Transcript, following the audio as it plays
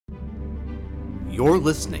You're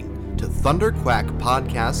listening to Thunderquack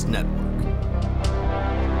Podcast Network.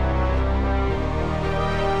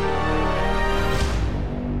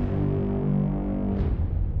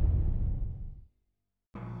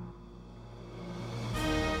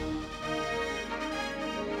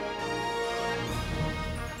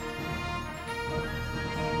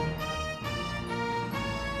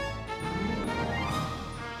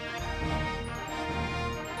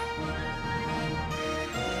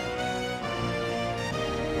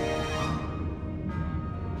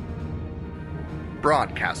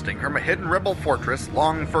 Broadcasting from a hidden rebel fortress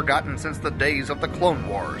long forgotten since the days of the Clone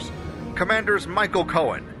Wars, Commanders Michael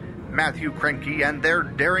Cohen, Matthew Krenke, and their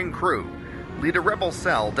daring crew lead a rebel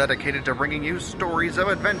cell dedicated to bringing you stories of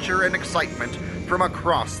adventure and excitement from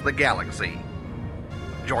across the galaxy.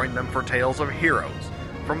 Join them for tales of heroes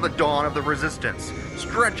from the dawn of the Resistance,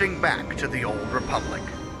 stretching back to the Old Republic.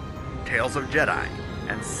 Tales of Jedi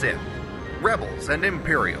and Sith, rebels and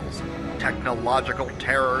Imperials, technological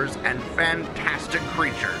terrors, and fantastic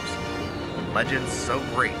creatures. Legends so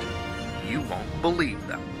great, you won't believe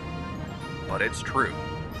them. But it's true.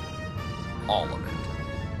 All of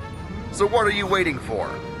it. So what are you waiting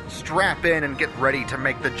for? Strap in and get ready to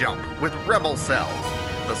make the jump with Rebel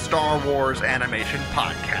Cels, the Star Wars animation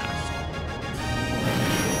podcast.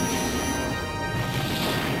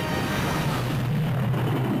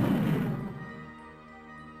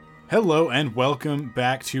 Hello and welcome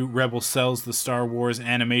back to Rebel Cels, the Star Wars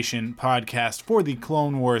animation podcast for the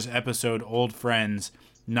Clone Wars episode Old Friends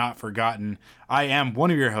Not Forgotten. I am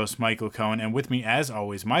one of your hosts, Michael Cohen, and with me, as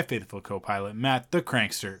always, my faithful co-pilot, Matt the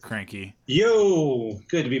Crankster Cranky. Yo,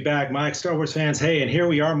 good to be back, Mike. Star Wars fans, hey, and here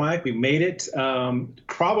we are, Mike. We made it.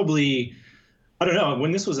 Probably, I don't know,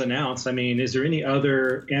 when this was announced, I mean, is there any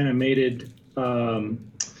other animated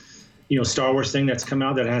Star Wars thing that's come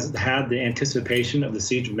out that has had the anticipation of the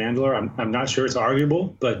Siege of Mandalore? I'm not sure it's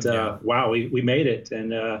arguable, but wow, we made it,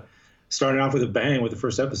 and starting off with a bang with the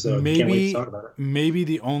first episode. Can't wait to talk about it. Maybe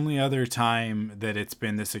the only other time that it's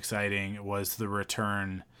been this exciting was the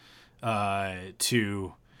return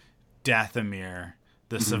to Dathomir,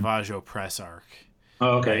 the Savage Opress arc.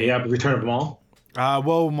 Oh, okay, right? Yeah, Return of Maul.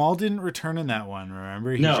 Well, Maul didn't return in that one.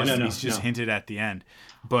 Remember, he's just hinted at the end.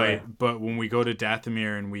 But when we go to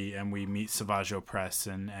Dathomir and we meet Savage Opress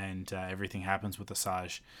and everything happens with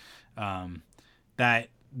Asajj, that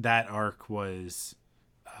arc was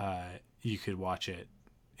you could watch it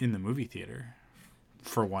in the movie theater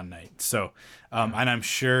for one night. So and I'm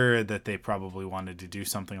sure that they probably wanted to do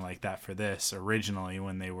something like that for this originally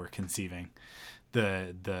when they were conceiving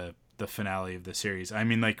the finale of the series. I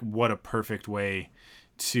mean, like, what a perfect way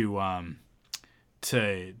to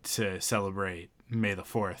celebrate May the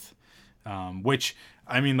 4th, which,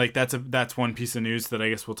 I mean, like, that's one piece of news that I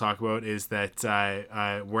guess we'll talk about, is that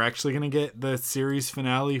we're actually going to get the series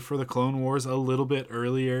finale for the Clone Wars a little bit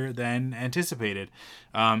earlier than anticipated.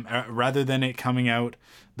 Rather than it coming out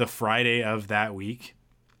the Friday of that week,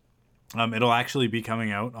 it'll actually be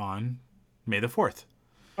coming out on May the 4th.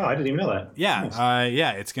 Oh, I didn't even know that. Yeah,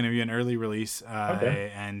 nice. It's going to be an early release,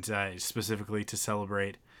 okay. And specifically to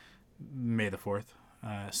celebrate May the 4th,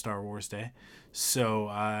 Star Wars Day. So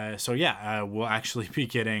we'll actually be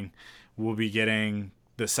getting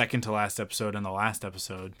the second to last episode and the last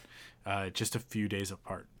episode just a few days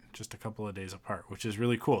apart, just a couple of days apart, which is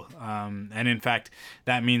really cool. And in fact,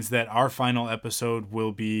 that means that our final episode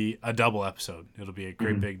will be a double episode. It'll be a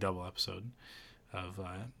great big double episode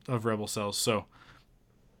of Rebel Cels. So,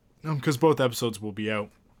 because both episodes will be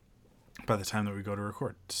out by the time that we go to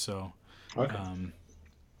record. So, okay.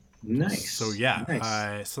 Nice. So yeah,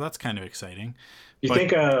 nice. So that's kind of exciting. Do you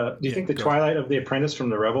think the twilight of the Apprentice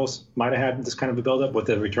from the Rebels might have had this kind of a build-up with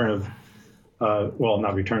the return of,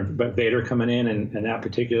 not return, but Vader coming in and that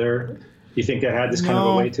particular? Do you think that had this kind of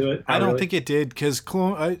a way to it? I don't think it did, because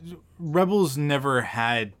Rebels never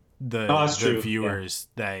had the viewers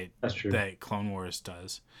that Clone Wars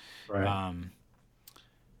does. Right.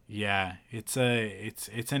 Yeah, it's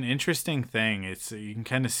an interesting thing. You can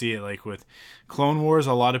kind of see it, like with Clone Wars.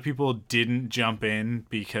 A lot of people didn't jump in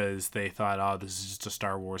because they thought, oh, this is just a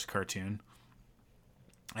Star Wars cartoon.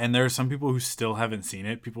 And there are some people who still haven't seen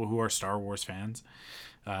it, people who are Star Wars fans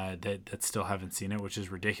that still haven't seen it, which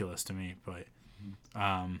is ridiculous to me. But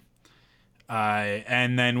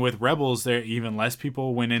and then with Rebels, there even less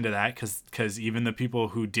people went into that because even the people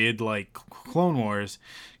who did like Clone Wars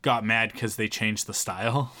got mad because they changed the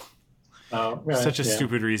style. Oh, right, Such a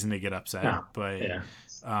stupid reason to get upset. No, but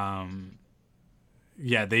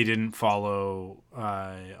yeah. They didn't follow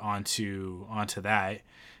onto that.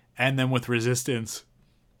 And then with Resistance,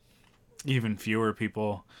 even fewer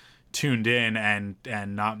people tuned in, and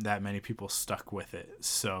not that many people stuck with it.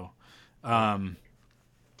 So, no,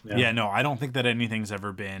 I don't think that anything's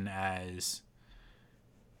ever been as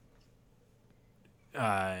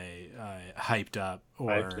hyped up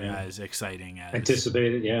or as exciting as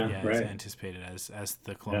anticipated. As anticipated as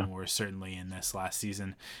the Clone Wars, certainly in this last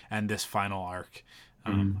season and this final arc.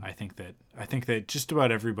 I think that just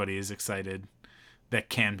about everybody is excited that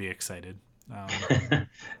can be excited.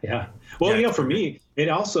 Well, for me, it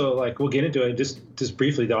also, like, we'll get into it just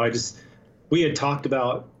briefly though. We had talked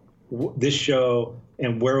about this show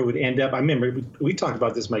and where it would end up. I remember we talked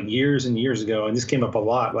about this like years and years ago, and this came up a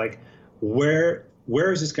lot. Like, where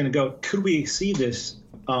is this going to go? Could we see this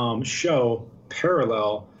show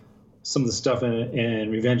parallel some of the stuff in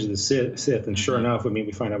Revenge of the Sith? And sure enough, I mean,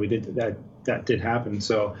 we find out that did happen.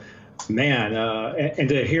 So, man, and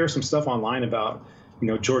to hear some stuff online about,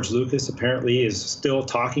 George Lucas apparently is still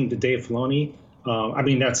talking to Dave Filoni. I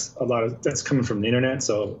mean, that's coming from the internet.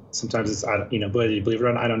 So sometimes it's, whether you believe it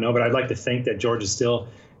or not, I don't know. But I'd like to think that George is still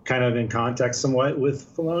kind of in contact somewhat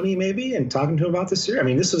with Filoni maybe, and talking to him about this series. I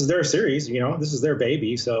mean, this is their series, this is their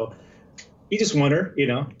baby. So you just wonder,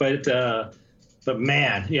 but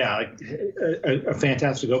man, like a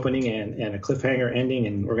fantastic opening and a cliffhanger ending.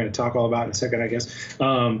 And we're going to talk all about it in a second, I guess.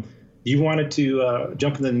 You wanted to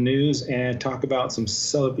jump into the news and talk about some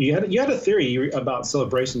you had a theory about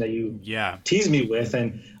Celebration that you teased me with,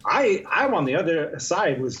 and I'm on the other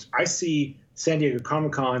side. I see San Diego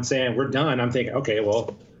Comic-Con saying we're done. I'm thinking, okay,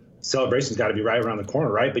 well, Celebration's got to be right around the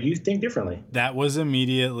corner, right? But you think differently. That was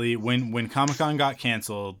immediately when Comic-Con got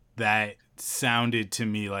canceled. That sounded to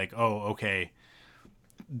me like, oh, okay,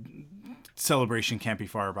 Celebration can't be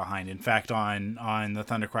far behind. In fact, on the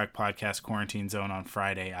Thunderquack podcast Quarantine Zone on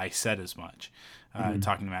Friday, I said as much.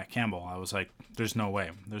 Talking to Matt Campbell, I was like, "There's no way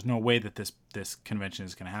that this convention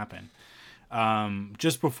is going to happen."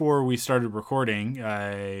 Just before we started recording,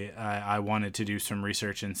 I wanted to do some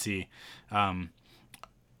research and see,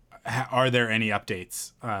 are there any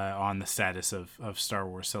updates on the status of Star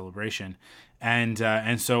Wars Celebration.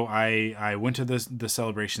 And so I went to the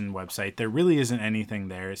Celebration website. There really isn't anything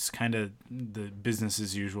there. It's kind of the business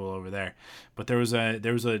as usual over there. But there was a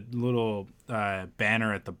little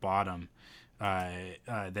banner at the bottom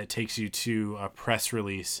that takes you to a press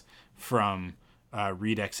release from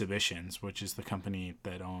Reed Exhibitions, which is the company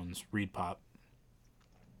that owns Reed Pop,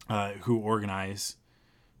 who organize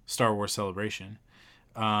Star Wars Celebration.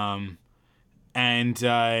 And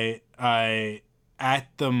I at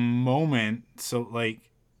the moment, so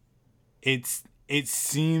like it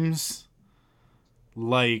seems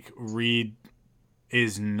like Reed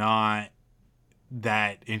is not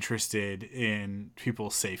that interested in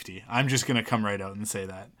people's safety. I'm just gonna come right out and say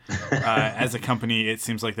that. As a company, it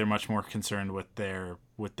seems like they're much more concerned with their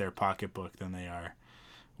pocketbook than they are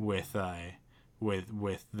with the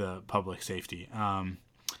public safety.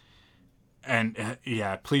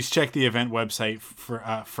 Please check the event website for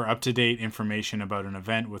up-to-date information about an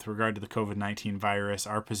event with regard to the COVID-19 virus.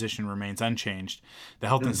 Our position remains unchanged. The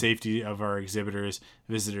health and safety of our exhibitors,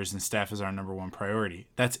 visitors, and staff is our number one priority.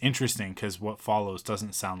 That's interesting because what follows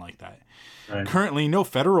doesn't sound like that. Right. Currently, no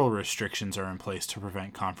federal restrictions are in place to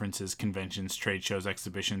prevent conferences, conventions, trade shows,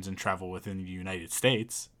 exhibitions, and travel within the United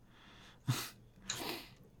States.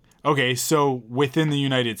 Okay, so within the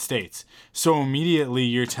United States. So immediately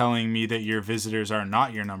you're telling me that your visitors are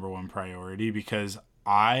not your number one priority because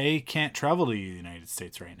I can't travel to the United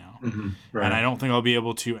States right now. Mm-hmm, right. And I don't think I'll be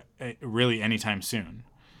able to really anytime soon.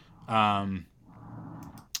 And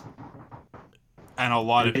a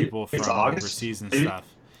lot of people from overseas and stuff.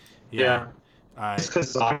 Yeah. It's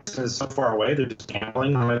because August is so far away. They're just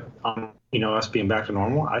gambling on us being back to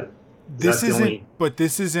normal. This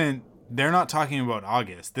isn't. They're not talking about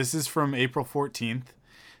August. This is from April 14th.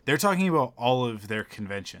 They're talking about all of their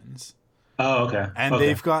conventions. Oh, okay. And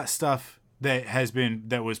they've got stuff that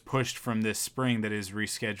was pushed from this spring that is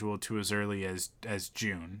rescheduled to as early as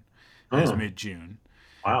June, as mid-June.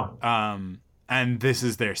 Wow. And this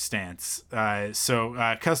is their stance.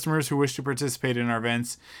 So customers who wish to participate in our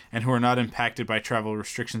events and who are not impacted by travel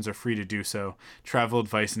restrictions are free to do so. Travel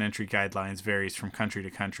advice and entry guidelines varies from country to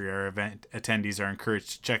country. Our event attendees are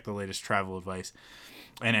encouraged to check the latest travel advice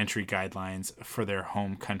and entry guidelines for their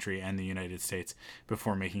home country and the United States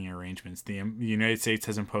before making arrangements. The United States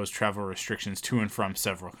has imposed travel restrictions to and from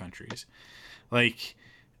several countries.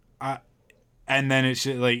 And then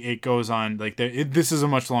it goes on this is a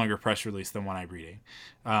much longer press release than what I'm reading,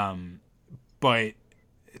 but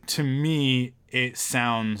to me it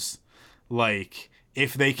sounds like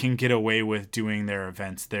if they can get away with doing their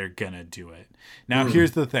events, they're gonna do it. Now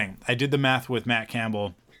here's the thing: I did the math with Matt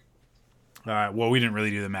Campbell, Well, we didn't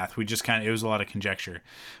really do the math. We just it was a lot of conjecture,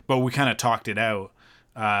 but we kind of talked it out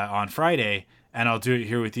on Friday, and I'll do it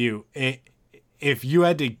here with you. If you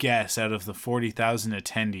had to guess out of the 40,000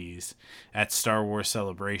 attendees at Star Wars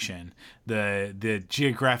Celebration, the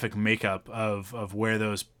geographic makeup of where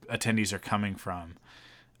those attendees are coming from,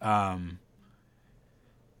 and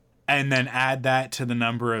then add that to the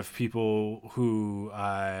number of people who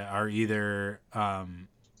are either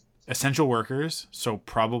essential workers, so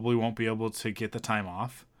probably won't be able to get the time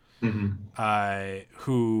off,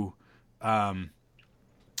 who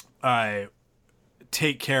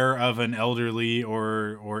take care of an elderly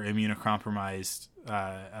or immunocompromised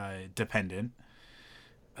dependent,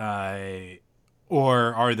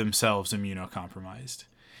 or are themselves immunocompromised.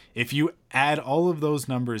 If you add all of those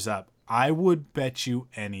numbers up, I would bet you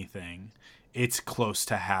anything it's close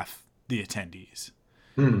to half the attendees.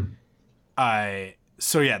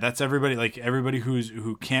 So yeah, that's everybody. Like everybody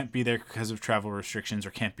who can't be there because of travel restrictions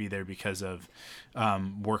or can't be there because of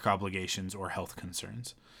work obligations or health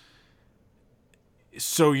concerns.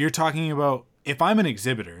 So you're talking about, if I'm an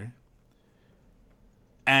exhibitor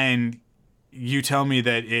and you tell me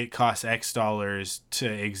that it costs X dollars to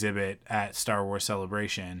exhibit at Star Wars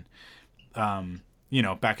Celebration,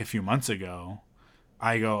 back a few months ago,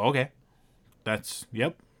 I go, okay, there's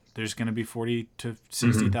going to be 40 to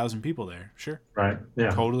 60,000 people there. Sure. Right.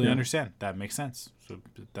 Yeah. Totally understand. That makes sense. So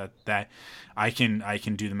that I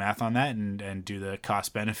can do the math on that and do the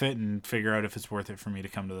cost benefit and figure out if it's worth it for me to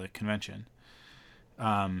come to the convention.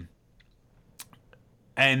 And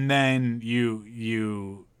then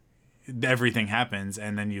you everything happens,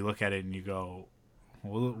 and then you look at it and you go,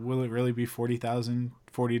 will it really be 40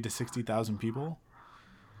 to 60,000 people?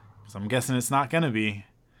 Because I'm guessing it's not going to be.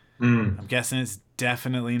 I'm guessing it's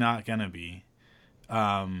definitely not going to be.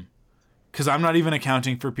 Because I'm not even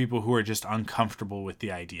accounting for people who are just uncomfortable with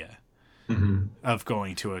the idea of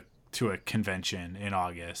going to a convention in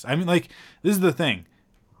August. I mean, like, this is the thing.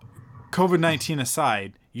 COVID-19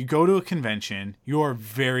 aside, you go to a convention, you are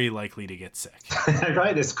very likely to get sick.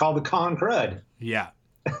 Right. It's called the con crud. Yeah.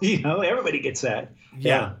 Everybody gets that.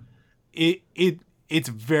 Yeah. It's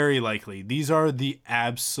very likely. These are the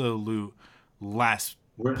absolute last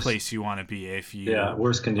place you want to be if you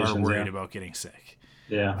worst conditions, are worried about getting sick.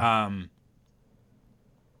 Yeah.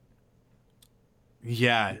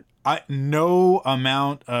 No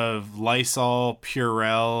amount of Lysol,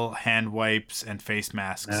 Purell, hand wipes, and face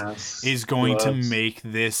masks is going to make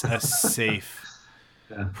this a safe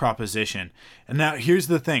proposition. And now here's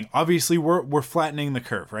the thing. Obviously, we're flattening the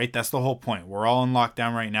curve, right? That's the whole point. We're all in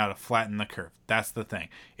lockdown right now to flatten the curve. That's the thing.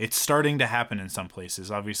 It's starting to happen in some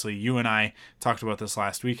places. Obviously, you and I talked about this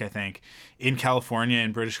last week, I think. In California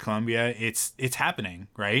and British Columbia, it's happening,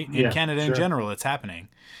 right? In Canada in general, it's happening.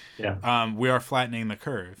 Yeah. We are flattening the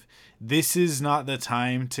curve. This is not the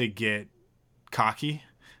time to get cocky.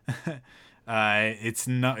 It's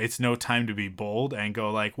no time to be bold and go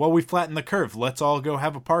like, well, we flattened the curve. Let's all go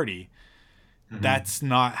have a party. That's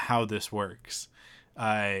not how this works.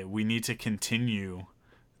 We need to continue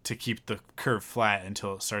to keep the curve flat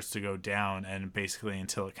until it starts to go down, and basically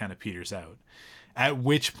until it kind of peters out. At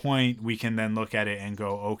which point we can then look at it and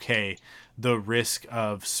go, okay, the risk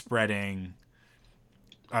of spreading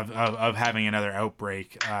of having another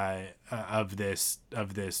outbreak of this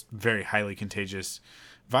very highly contagious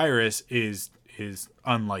virus is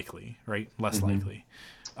unlikely, right? Less likely.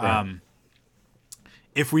 Yeah.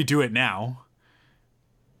 If we do it now,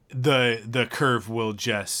 the curve will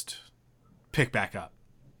just pick back up,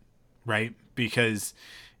 right? Because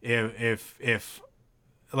if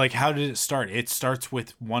like, how did it start? It starts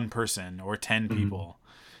with one person or 10 people.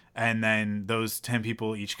 And then those 10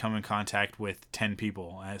 people each come in contact with 10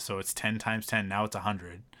 people. So it's 10 times 10. Now it's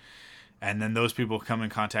 100. And then those people come in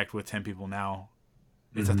contact with 10 people. Now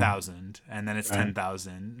it's 1,000. And then it's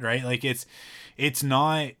 10,000, right? Like it's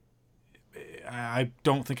not, I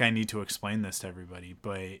don't think I need to explain this to everybody,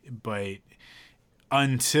 but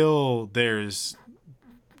until there's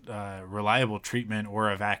reliable treatment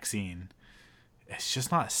or a vaccine, it's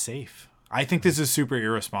just not safe. I think this is super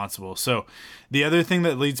irresponsible. So the other thing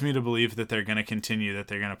that leads me to believe that they're going to continue, that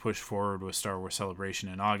they're going to push forward with Star Wars Celebration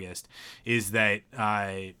in August, is that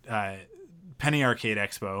Penny Arcade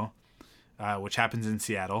Expo, which happens in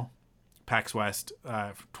Seattle, PAX West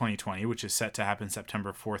 2020, which is set to happen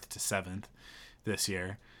September 4th to 7th this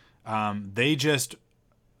year, they just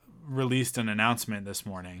released an announcement this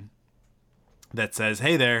morning that says,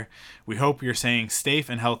 hey there, we hope you're staying safe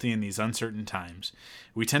and healthy in these uncertain times.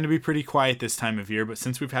 We tend to be pretty quiet this time of year, but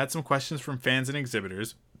since we've had some questions from fans and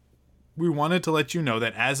exhibitors, we wanted to let you know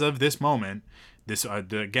that as of this moment, this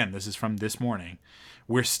is from this morning.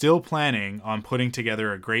 We're still planning on putting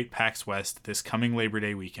together a great PAX West this coming Labor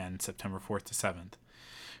Day weekend, September 4th to 7th,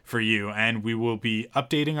 for you, and we will be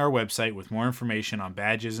updating our website with more information on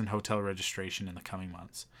badges and hotel registration in the coming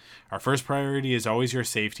months. Our first priority is always your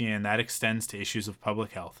safety, and that extends to issues of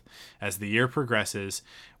public health. As the year progresses,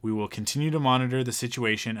 we will continue to monitor the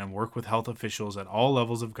situation and work with health officials at all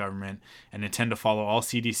levels of government and intend to follow all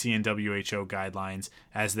CDC and WHO guidelines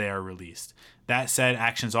as they are released. That said,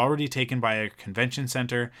 actions already taken by a convention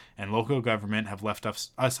center and local government have left us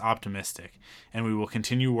optimistic, and we will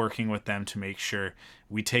continue working with them to make sure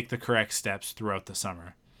we take the correct steps throughout the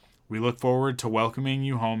summer. We look forward to welcoming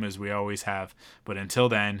you home as we always have, but until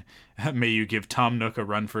then, may you give Tom Nook a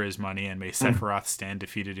run for his money, and may Sephiroth stand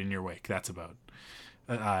defeated in your wake. That's about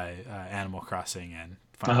Animal Crossing and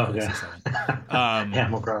Final Fantasy VII.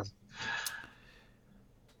 Animal Crossing.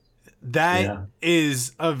 That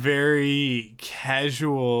is a very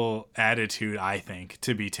casual attitude, I think,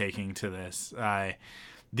 to be taking to this.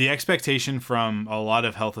 The expectation from a lot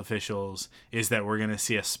of health officials is that we're going to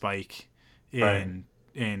see a spike in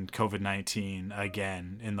COVID-19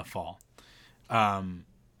 again in the fall.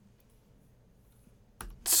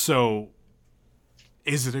 So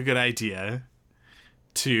is it a good idea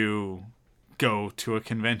to go to a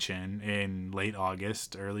convention in late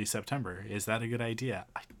August, early September? Is that a good idea?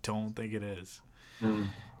 I don't think it is.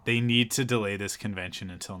 They need to delay this convention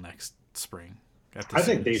until next spring. I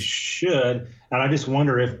think they should. And I just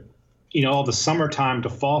wonder if, all the summertime to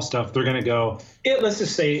fall stuff, they're going to go, let's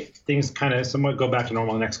just say things kind of somewhat go back to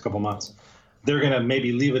normal in the next couple months. They're going to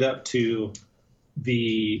maybe leave it up to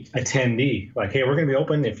the attendee. Like, hey, we're going to be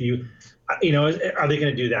open if you, are they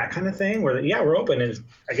going to do that kind of thing where, we're open. And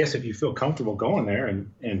I guess if you feel comfortable going there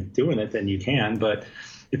and doing it, then you can. But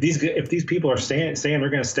if these people are saying they're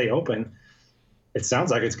going to stay open, it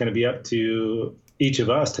sounds like it's going to be up to each of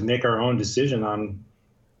us to make our own decision on,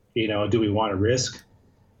 do we want to risk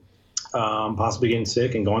possibly getting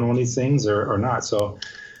sick and going to one of these things or not. So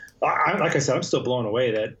like I said, I'm still blown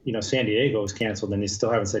away that, San Diego was canceled and they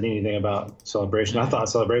still haven't said anything about Celebration. I thought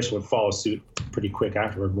Celebration would follow suit pretty quick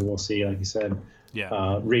afterward, but we'll see. Like you said,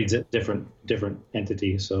 Reed's a different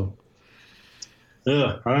entity. So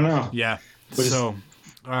I don't know. Yeah. So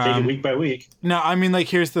take it week by week. No, I mean,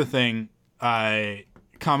 here's the thing.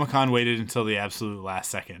 Comic-Con waited until the absolute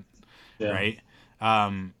last second, right?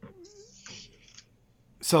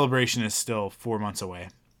 Celebration is still 4 months away.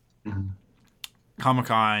 Mm-hmm.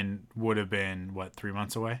 Comic-Con would have been 3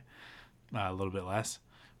 months away, a little bit less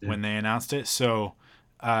when they announced it. So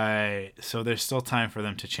there's still time for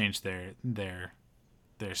them to change their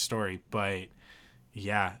story. But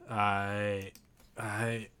I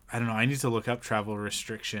don't know. I need to look up travel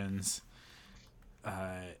restrictions.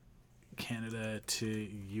 Canada to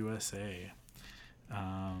USA.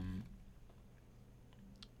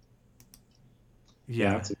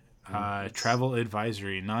 Travel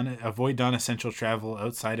advisory. Avoid non-essential travel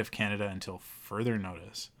outside of Canada until further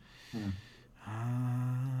notice.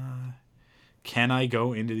 Can I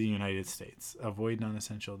go into the United States? Avoid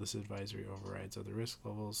non-essential. This advisory overrides other risk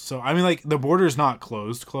levels. So, I mean, the border's not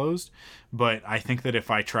closed, but I think that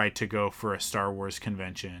if I tried to go for a Star Wars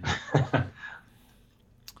convention...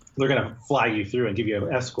 They're going to fly you through and give you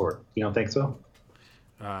an escort. You don't think so?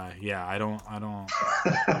 I don't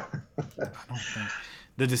think.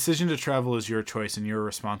 The decision to travel is your choice, and you're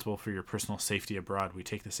responsible for your personal safety abroad. We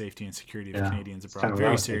take the safety and security of Canadians abroad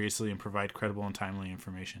very seriously and provide credible and timely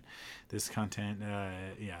information. This content,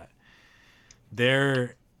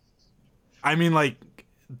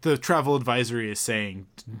 the travel advisory is saying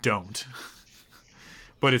don't,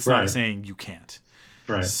 but it's not saying you can't.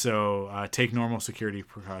 Right. So take normal security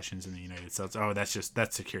precautions in the United States. Oh, that's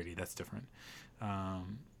security. That's different.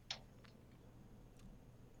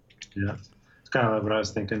 It's kind of like what I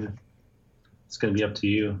was thinking. It's going to be up to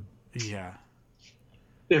you. Yeah.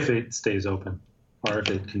 If it stays open, or if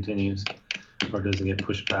it continues, or doesn't get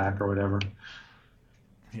pushed back, or whatever.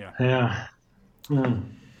 Yeah. Yeah.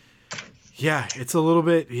 Yeah, it's a little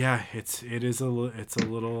bit. Yeah, it's a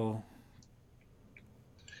little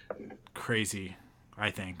crazy. I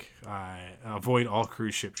think avoid all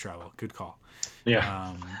cruise ship travel. Good call.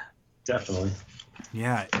 Yeah, definitely.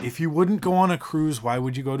 Yeah, if you wouldn't go on a cruise, why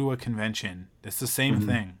would you go to a convention? It's the same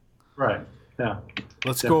thing. Right. Yeah.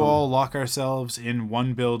 Let's go all lock ourselves in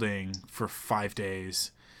one building for 5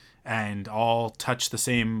 days and all touch the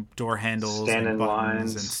same door handles and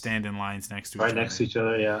buttons and stand in lines next to each other. Right next to each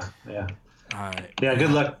other, yeah.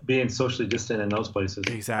 Good luck being socially distant in those places.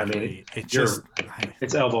 Exactly. I mean,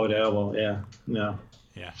 it's elbow to elbow, yeah.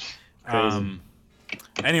 Yeah. Crazy.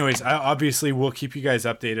 Anyways, obviously we'll keep you guys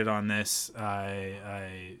updated on this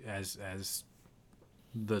as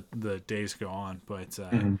the days go on. But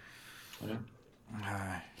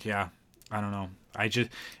yeah, I don't know.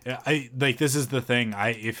 I like, this is the thing.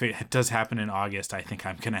 If it does happen in August, I think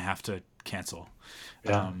I'm gonna have to cancel.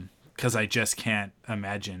 Yeah. Because I just can't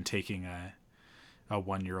imagine taking a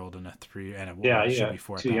 1-year-old and a 3 and a be 4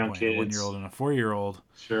 at that young point. Kids. A 1-year-old and a 4-year-old.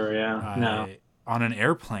 Sure, yeah. On an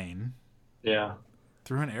airplane. Yeah.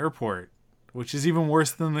 Through an airport, which is even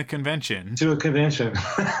worse than the convention. To a convention.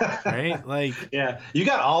 Right? Like, yeah. You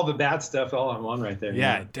got all the bad stuff all in one right there.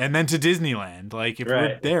 Yeah. And then to Disneyland. Like, if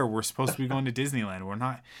we're there, we're supposed to be going to Disneyland. We're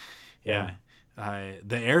not. Yeah.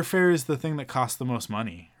 The airfare is the thing that costs the most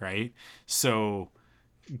money, right? So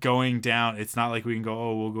going down, it's not like we can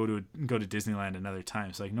go, we'll go to Disneyland another time.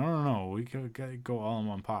 It's like, no, we go all in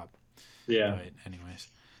one pop. Yeah. But anyways,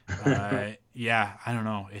 yeah, I don't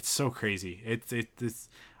know. It's so crazy. It's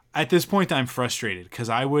at this point I'm frustrated because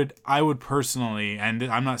I would personally, and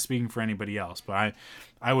I'm not speaking for anybody else, but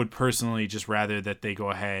I would personally just rather that they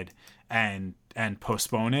go ahead and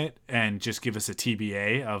postpone it and just give us a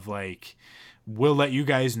TBA of like, we'll let you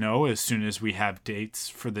guys know as soon as we have dates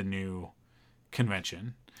for the new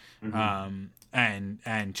convention. And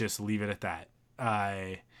just leave it at that.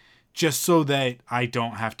 Just so that I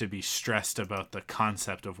don't have to be stressed about the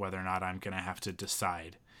concept of whether or not I'm going to have to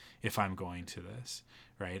decide if I'm going to this,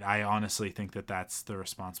 right? I honestly think that that's the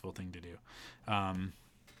responsible thing to do. I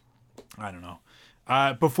don't know.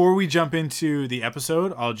 Before we jump into the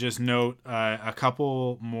episode, I'll just note a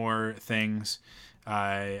couple more things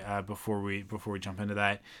before we jump into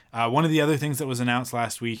that. One of the other things that was announced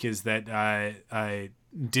last week is that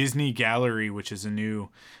Disney Gallery, which is a new,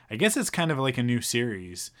 I guess it's kind of like a new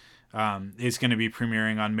series, is going to be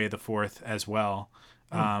premiering on May the 4th as well,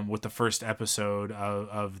 with the first episode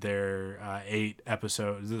of their 8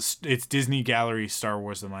 episodes. It's Disney Gallery Star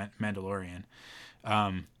Wars The Mandalorian.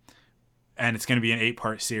 And it's going to be an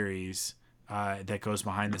 8-part series that goes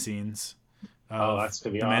behind the scenes of that's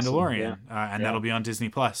gonna be The awesome. Mandalorian. That'll be on Disney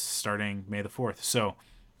Plus starting May the 4th. So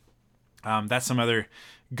that's some other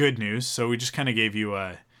good news. So we just kind of gave you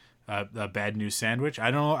a bad news sandwich.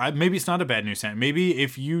 I don't know. Maybe it's not a bad news sandwich. Maybe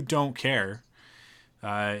if you don't care,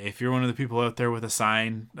 if you're one of the people out there with a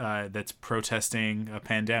sign that's protesting a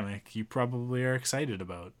pandemic, you probably are excited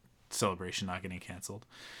about Celebration not getting canceled.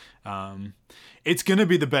 It's going to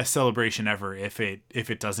be the best celebration ever if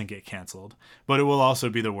it doesn't get canceled, but it will also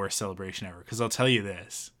be the worst celebration ever. Because I'll tell you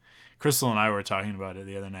this, Crystal and I were talking about it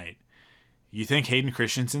the other night. You think Hayden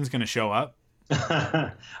Christensen's going to show up?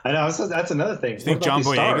 I know. That's another thing. You think John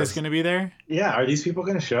Boyega's going to be there? Yeah. Are these people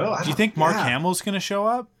going to show? Do you think Mark Hamill's going to show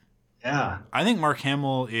up? Yeah. I think Mark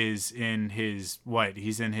Hamill is in his,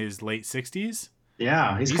 he's in his late 60s?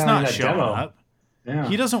 Yeah. He's not showing up. Yeah.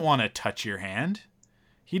 He doesn't want to touch your hand.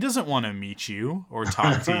 He doesn't want to meet you or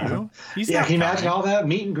talk to you. He's can you imagine all that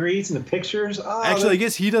meet and greets and the pictures? Actually, I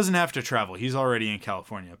guess he doesn't have to travel. He's already in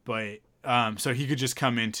California, but so he could just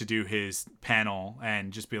come in to do his panel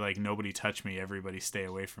and just be like, "Nobody touch me, everybody stay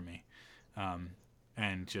away from me,"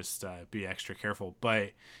 and just be extra careful.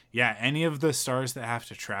 But yeah, any of the stars that have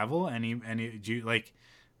to travel, do you like?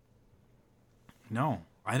 No,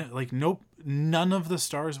 I don't like. Nope. None of the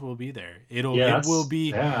stars will be there. It'll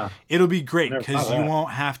be great because you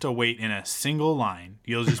won't have to wait in a single line.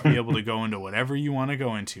 You'll just be able to go into whatever you want to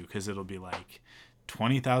go into because it'll be like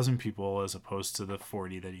 20,000 people as opposed to the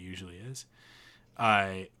 40 that it usually is.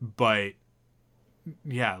 But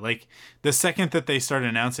yeah, like the second that they start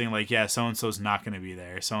announcing like, yeah, so-and-so's not going to be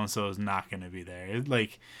there, so-and-so is not going to be there,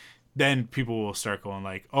 like then people will start going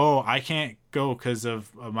like, oh, I can't go because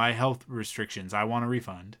of my health restrictions. I want a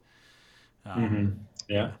refund.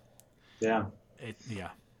 Yeah.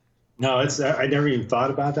 No, I never even thought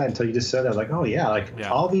about that until you just said that. Like, oh yeah,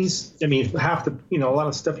 all these. I mean, half the a lot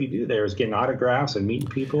of stuff you do there is getting autographs and meeting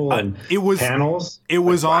people and panels. It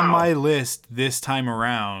was on my list this time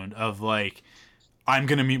around of like, I'm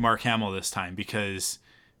gonna meet Mark Hamill this time because,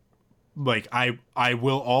 like, I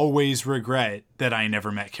will always regret that I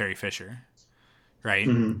never met Carrie Fisher, right?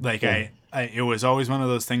 Like it was always one of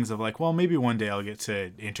those things of like, well, maybe one day I'll get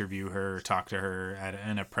to interview her or talk to her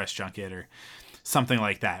in a press junket or something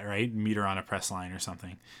like that, right? Meet her on a press line or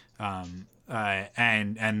something. And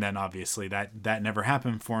then obviously that never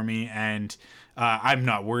happened for me. And I'm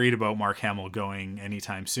not worried about Mark Hamill going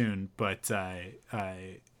anytime soon, but I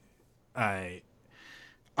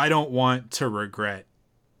don't want to regret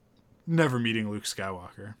never meeting Luke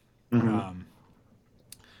Skywalker.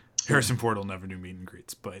 Harrison Ford will never do meet and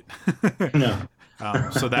greets, but no.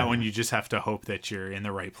 So that one you just have to hope that you're in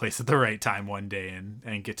the right place at the right time one day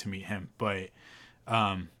and get to meet him. But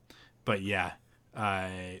But yeah,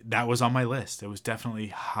 that was on my list. It was definitely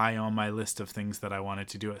high on my list of things that I wanted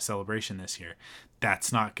to do at Celebration this year.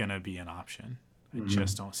 That's not going to be an option. I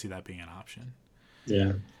just don't see that being an option.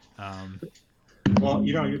 Yeah. Well,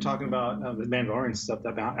 you're talking about the Mandalorian stuff.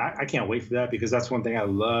 I can't wait for that, because that's one thing I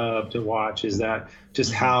love to watch, is that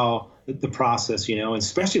just how the process, and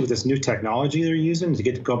especially with this new technology they're using, to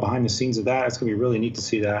get to go behind the scenes of that. It's going to be really neat to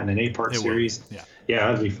see that in an 8-part series. Yeah,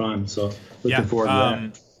 that'd be fun. So looking forward to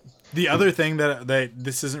that. The other thing that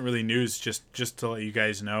this isn't really news, just to let you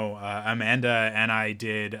guys know, Amanda and I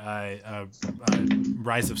did a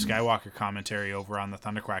Rise of Skywalker commentary over on the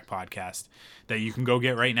Thunderquack podcast that you can go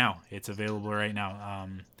get right now. It's available right now,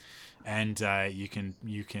 and you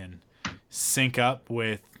can sync up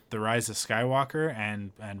with the Rise of Skywalker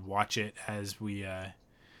and watch it as we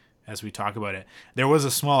talk about it. There was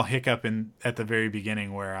a small hiccup at the very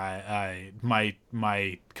beginning where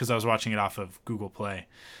because I was watching it off of Google Play,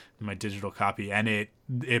 my digital copy, and it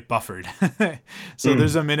buffered. So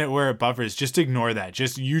there's a minute where it buffers. Just ignore that.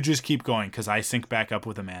 You just keep going, because I sync back up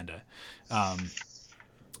with Amanda,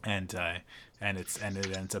 and it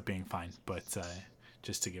ends up being fine. But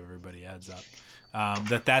just to give everybody a heads up,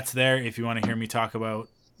 that's there if you want to hear me talk about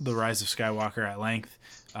the Rise of Skywalker at length.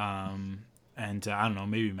 And I don't know,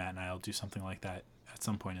 maybe Matt and I'll do something like that at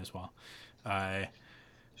some point as well.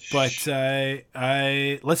 But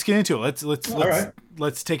let's get into it.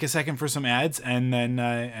 Let's take a second for some ads, and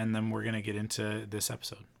then we're gonna get into this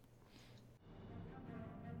episode.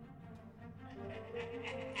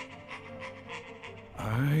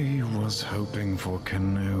 I was hoping for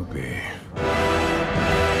Kenobi.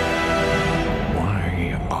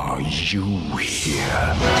 Why are you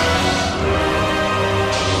here?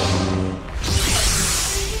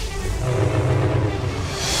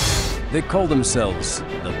 They call themselves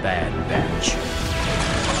the Bad Batch.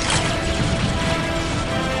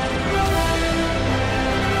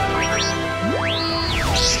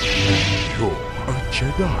 You're a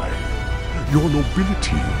Jedi. Your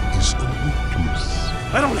nobility is a weakness.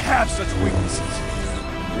 I don't have such weaknesses.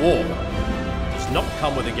 War does not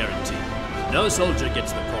come with a guarantee. No soldier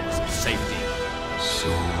gets the promise of safety.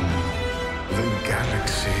 Soon, the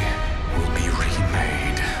galaxy will be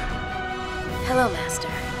remade. Hello, Master.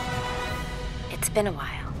 It's been a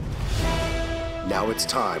while. Now it's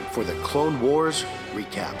time for the Clone Wars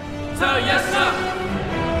recap. Sir, yes, sir!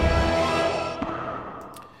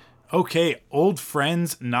 Okay, Old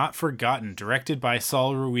Friends Not Forgotten, directed by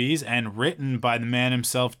Saul Ruiz and written by the man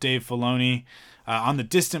himself, Dave Filoni. On the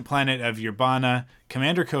distant planet of Urbana,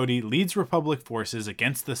 Commander Cody leads Republic forces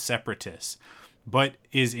against the Separatists, but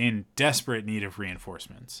is in desperate need of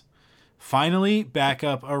reinforcements. Finally,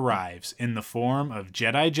 backup arrives in the form of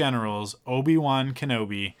Jedi Generals Obi-Wan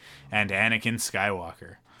Kenobi and Anakin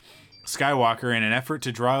Skywalker. Skywalker, in an effort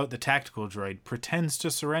to draw out the tactical droid, pretends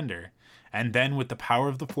to surrender, and then with the power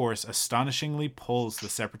of the Force, astonishingly pulls the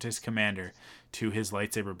Separatist commander to his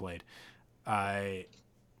lightsaber blade.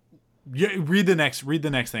 Read the next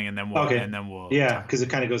thing, and then we'll yeah, because it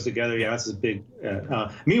kind of goes together. Yeah, that's a big.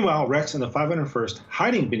 Meanwhile, Rex and the 501st,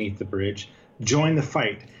 hiding beneath the bridge, join the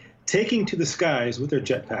fight, taking to the skies with their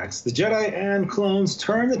jetpacks. The Jedi and clones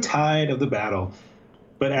turn the tide of the battle,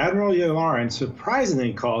 but Admiral Yularen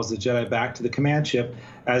surprisingly calls the Jedi back to the command ship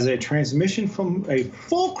as a transmission from a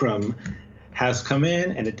fulcrum has come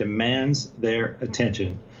in, and it demands their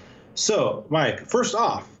attention. So, Mike, first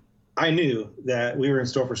off, I knew that we were in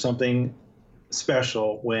store for something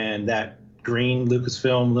special when that green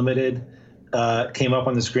Lucasfilm Limited came up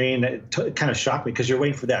on the screen. It kind of shocked me, because you're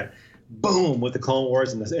waiting for that boom with the Clone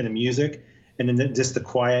Wars and the music, and then just the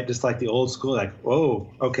quiet, just like the old school, like,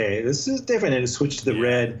 whoa, okay, this is different. And it switched to the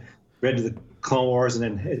red to the Clone Wars,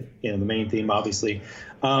 and then the main theme, obviously.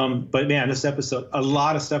 But man, this episode, a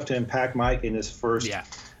lot of stuff to unpack, Mike, in this first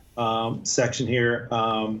section here.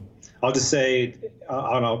 I'll just say,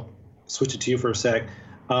 I'll switch it to you for a sec.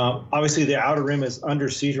 Obviously, the Outer Rim is under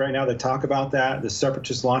siege right now. They talk about that. The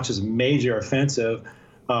Separatist launches a major offensive.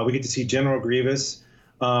 We get to see General Grievous.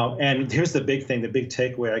 And here's the big thing, the big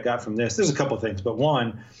takeaway I got from this. There's a couple things, but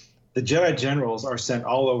one, the Jedi generals are sent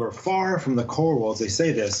all over, far from the core worlds. They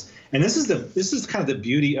say this, and this is kind of the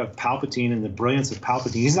beauty of Palpatine and the brilliance of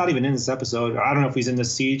Palpatine. He's not even in this episode. I don't know if he's in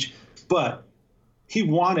this siege, but he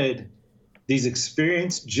wanted these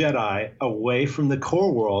experienced Jedi away from the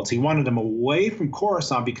core worlds. He wanted them away from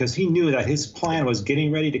Coruscant, because he knew that his plan was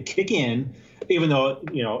getting ready to kick in even though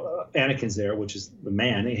Anakin's there, which is the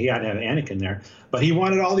man, he had to have Anakin there, but he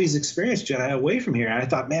wanted all these experienced Jedi away from here. And I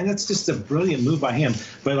thought, man, that's just a brilliant move by him.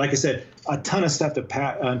 But like I said, a ton of stuff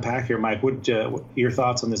to unpack here, Mike. What your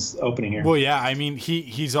thoughts on this opening here? Well, yeah, I mean,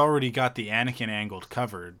 he's already got the Anakin angled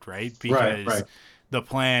covered, right? Because right. The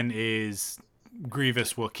plan is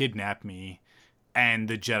Grievous will kidnap me, and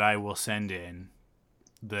the Jedi will send in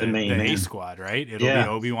the A squad, right? It'll be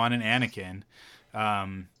Obi-Wan and Anakin,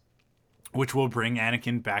 which will bring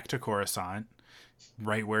Anakin back to Coruscant,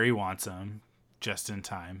 right where he wants him, just in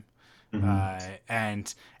time.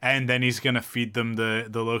 And then he's gonna feed them the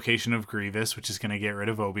location of Grievous, which is gonna get rid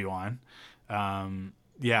of Obi-Wan.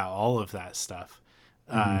 All of that stuff.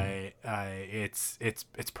 It's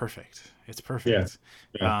perfect. It's perfect.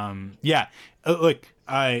 Look,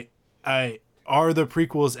 are the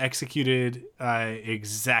prequels executed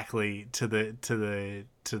exactly to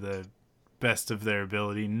the best of their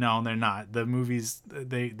ability? No, they're not. The movies,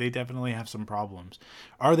 they definitely have some problems.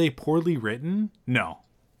 Are they poorly written? No,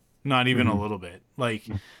 not even a little bit. Like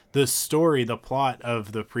the story, the plot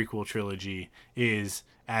of the prequel trilogy is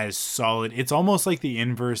as solid. It's almost like the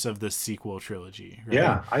inverse of the sequel trilogy. Right?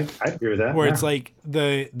 Yeah, I agree with that. Where it's like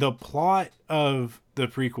the plot of the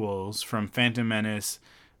prequels from Phantom Menace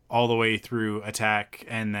all the way through Attack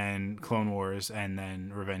and then Clone Wars and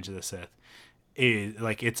then Revenge of the Sith is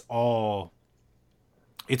like it's all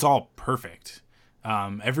perfect.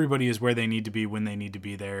 Everybody is where they need to be when they need to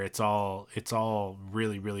be there. It's all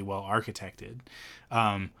really, really well architected.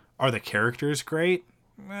 Are the characters great?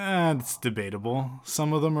 It's debatable.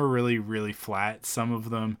 Some of them are really, really flat. Some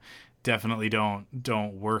of them definitely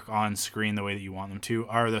don't work on screen the way that you want them to.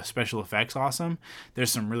 Are the special effects awesome?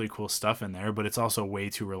 There's some really cool stuff in there, but it's also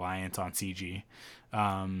way too reliant on CG.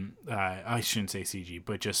 I shouldn't say CG,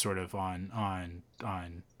 but just sort of on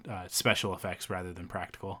special effects rather than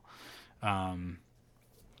practical.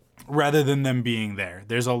 Rather than them being there.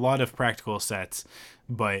 There's a lot of practical sets,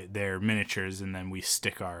 but they're miniatures, and then we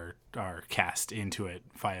stick our cast into it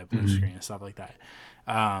via blue screen and stuff like that.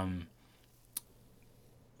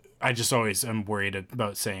 I just always am worried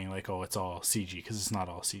about saying like, oh, it's all CG, because it's not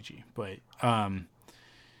all CG. But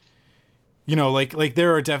like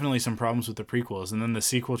there are definitely some problems with the prequels, and then the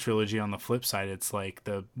sequel trilogy on the flip side, it's like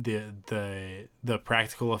the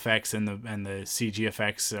practical effects and the CG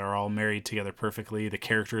effects are all married together perfectly. The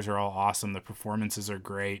characters are all awesome. The performances are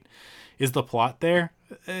great. Is the plot there?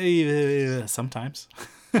 Sometimes.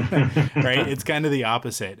 Right? It's kind of the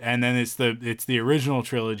opposite. And then it's the original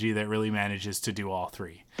trilogy that really manages to do all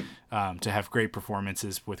three. To have great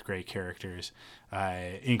performances with great characters,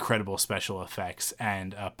 incredible special effects,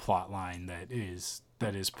 and a plot line that is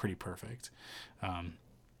pretty perfect.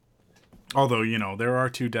 Although, there are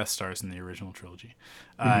 2 Death Stars in the original trilogy.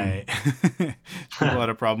 People had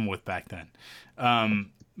a problem with back then.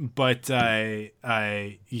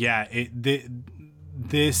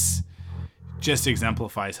 This just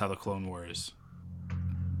exemplifies how the Clone Wars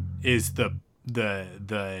is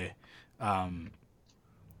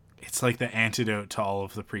it's like the antidote to all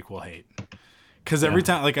of the prequel hate. Because every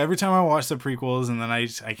time I watch the prequels, and then I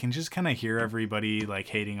can just kind of hear everybody like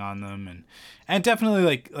hating on them, and definitely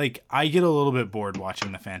like I get a little bit bored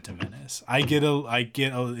watching the Phantom Menace.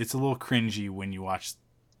 It's a little cringy when you watch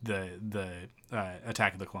the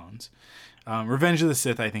Attack of the Clones. Revenge of the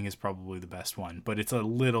Sith I think is probably the best one, but it's a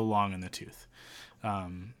little long in the tooth.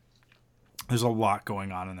 There's a lot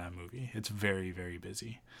going on in that movie. It's very, very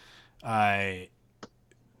busy.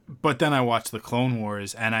 But then I watch the Clone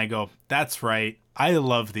Wars and I go, that's right. I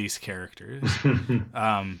love these characters.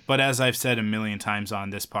 But as I've said a million times on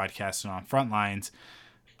this podcast and on Frontlines,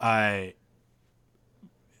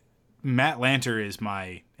 Matt Lanter is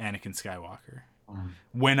my Anakin Skywalker.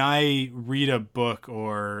 When I read a book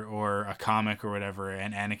or a comic or whatever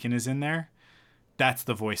and Anakin is in there, that's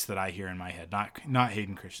the voice that I hear in my head, not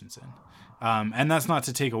Hayden Christensen. And that's not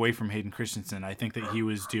to take away from Hayden Christensen. I think that he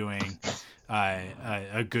was doing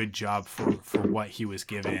a good job for what he was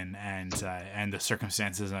given and the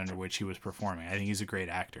circumstances under which he was performing. I think he's a great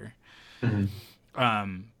actor.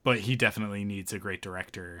 But he definitely needs a great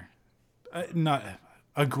director, not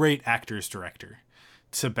a great actor's director,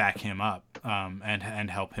 to back him up and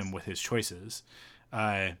help him with his choices.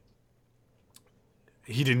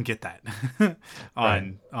 He didn't get that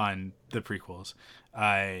on the prequels.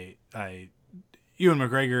 Ewan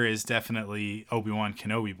McGregor is definitely Obi-Wan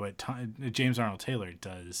Kenobi, but James Arnold Taylor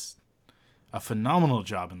does a phenomenal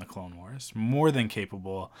job in the Clone Wars, more than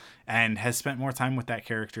capable, and has spent more time with that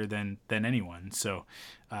character than anyone. So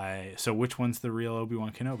which one's the real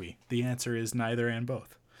Obi-Wan Kenobi? The answer is neither and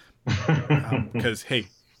both. Because hey,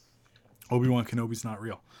 Obi-Wan Kenobi's not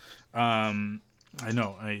real. I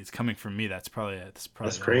know it's coming from me. That's probably That's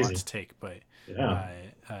a crazy. lot to take, but Yeah.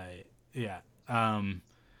 yeah.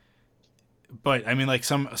 But I mean, like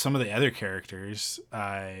some of the other characters,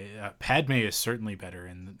 Padme is certainly better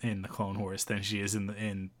in the Clone Wars than she is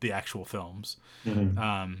in the actual films.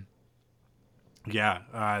 Mm-hmm.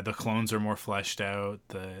 The clones are more fleshed out.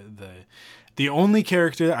 The only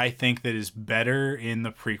character I think that is better in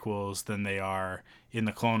the prequels than they are in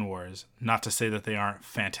the Clone Wars, not to say that they aren't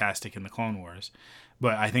fantastic in the Clone Wars,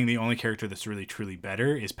 but I think the only character that's really truly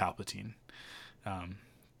better is Palpatine.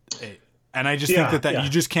 And I just think that you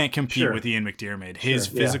just can't compete with Ian McDiarmid. His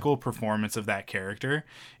physical performance of that character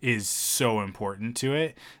is so important to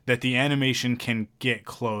it that the animation can get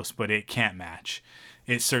close, but it can't match.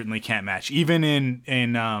 It certainly can't match. Even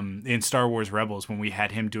in Star Wars Rebels, when we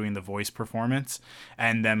had him doing the voice performance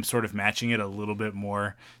and them sort of matching it a little bit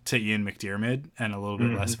more to Ian McDiarmid and a little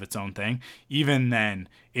bit less of its own thing, even then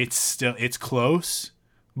it's close,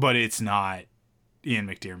 but it's not Ian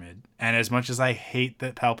McDiarmid. And as much as I hate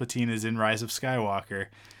that Palpatine is in Rise of Skywalker,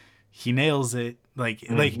 he nails it.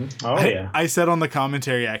 I said on the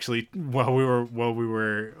commentary actually while we were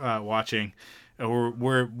watching,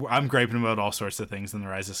 I'm griping about all sorts of things in the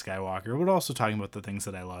Rise of Skywalker, but also talking about the things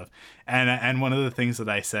that I love. And one of the things that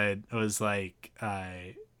I said was like,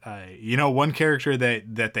 one character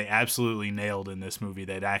that they absolutely nailed in this movie,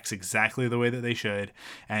 that acts exactly the way that they should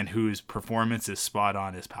and whose performance is spot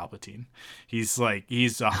on, is Palpatine. He's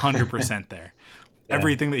 100% there. Yeah.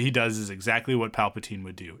 Everything that he does is exactly what Palpatine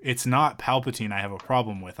would do. It's not Palpatine I have a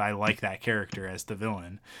problem with. I like that character as the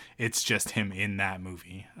villain. It's just him in that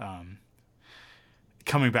movie.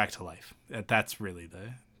 Coming back to life. That's really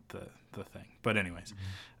the thing. But anyways.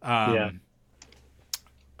 Back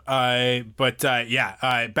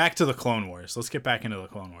to the Clone Wars. Let's get back into the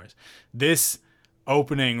Clone Wars. This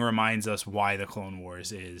opening reminds us why the Clone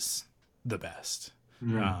Wars is the best.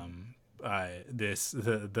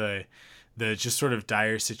 The just sort of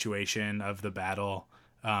dire situation of the battle,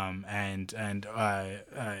 and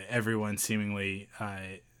everyone seemingly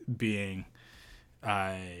being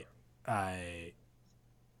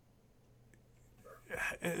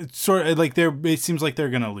it's sort of like it seems like they're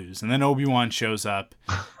gonna lose, and then Obi-Wan shows up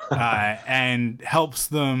and helps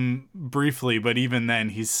them briefly, but even then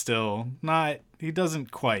he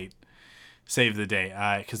doesn't quite save the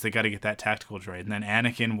day because they got to get that tactical droid. And then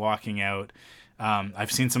Anakin walking out,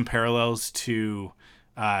 I've seen some parallels to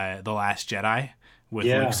The Last Jedi with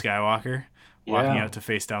Luke Skywalker walking out to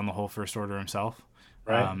face down the whole First Order himself,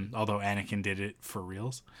 although Anakin did it for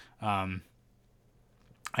reals. And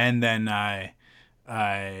then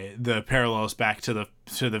the parallels back to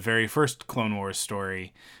the very first Clone Wars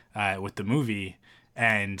story with the movie,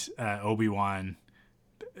 and Obi-Wan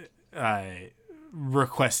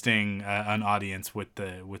requesting an audience with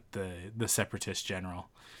the Separatist general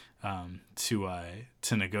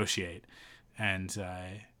to negotiate, and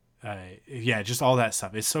just all that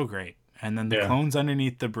stuff is so great. And then the clones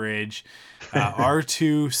underneath the bridge,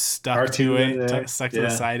 R2 stuck to the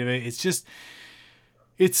side of it.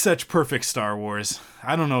 It's such perfect Star Wars.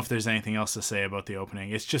 I don't know if there's anything else to say about the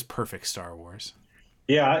opening. It's just perfect Star Wars.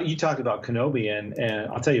 Yeah, you talked about Kenobi, and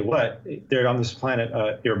I'll tell you what, they're on this planet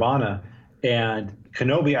Urbana, and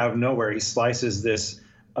Kenobi out of nowhere, he slices this,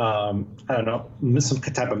 I don't know, some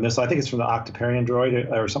type of missile. I think it's from the Octoparian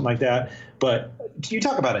droid or something like that. But you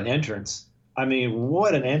talk about an entrance. I mean,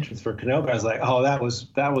 what an entrance for Kenobi. I was like, oh, that was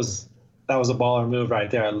a baller move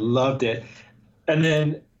right there. I loved it. And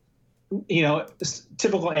then,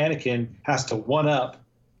 typical Anakin has to one up,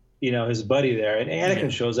 his buddy there. And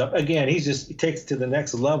Anakin shows up again. He takes it to the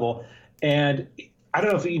next level. And I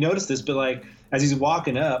don't know if you noticed this, but like as he's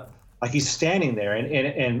walking up, like he's standing there,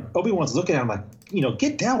 and Obi-Wan's looking at him like,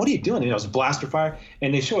 get down. What are you doing? It's blaster fire,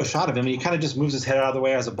 and they show a shot of him, and he kind of just moves his head out of the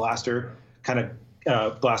way as a blaster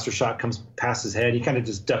blaster shot comes past his head. He kind of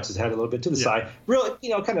just ducks his head a little bit to the side. Really,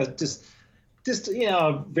 kind of just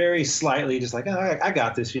very slightly, just like, oh, I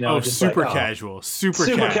got this, just super casual, super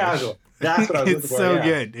casual. That's what I was looking for. It's so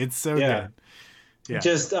good. It's so good. Yeah.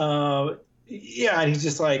 Just, and he's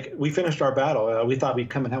just like, we finished our battle. We thought we'd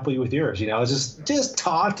come and help you with yours. Just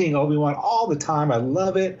taunting Obi-Wan all the time. I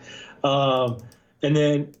love it. And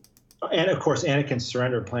of course, Anakin's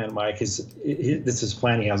surrender plan, Mike, this is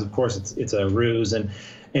plan he has. Of course, it's a ruse. And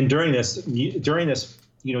during this, you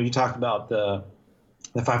talked about the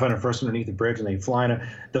 501st underneath the bridge, and they fly in.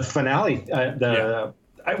 The finale,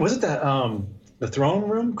 was it the throne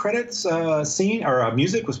room credits scene or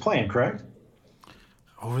music was playing, correct?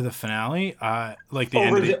 Over the finale,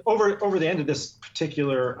 over the end of this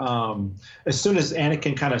particular, as soon as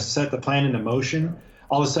Anakin kind of set the plan into motion,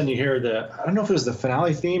 all of a sudden you hear I don't know if it was the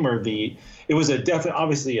finale theme or it was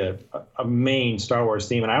obviously a main Star Wars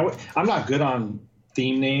theme. And I'm not good on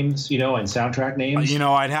theme names, and soundtrack names.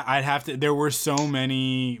 I'd have to. There were so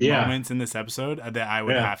many moments in this episode that I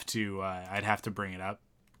would have to. I'd have to bring it up.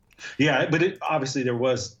 Yeah, but obviously there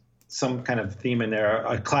was some kind of theme in there,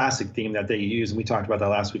 a classic theme that they used, and we talked about that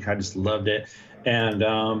last week. I just loved it, and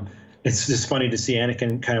it's just funny to see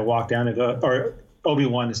Anakin kind of walk down and go, or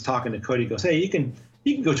Obi-Wan is talking to Cody. He goes, "Hey, you can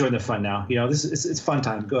go join the fun now. It's fun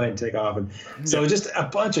time. Go ahead and take off." And so just a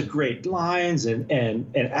bunch of great lines and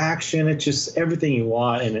action. It's just everything you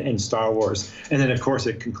want in Star Wars. And then of course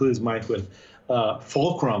it concludes, Mike, with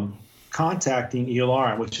Fulcrum contacting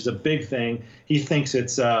Yularen, which is a big thing. He thinks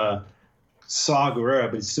it's Saw Gerrera,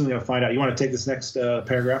 but he's soon going to find out. You want to take this next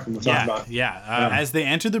paragraph and we'll talk about it? As they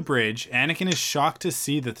enter the bridge, Anakin is shocked to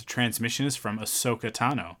see that the transmission is from Ahsoka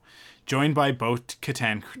Tano, joined by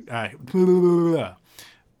Bo-Katan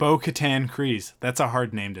Kryze. That's a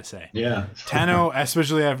hard name to say. Yeah. Tano,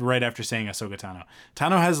 especially right after saying Ahsoka Tano.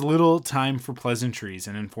 Tano has little time for pleasantries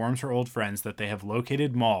and informs her old friends that they have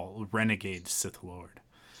located Maul, renegade Sith Lord.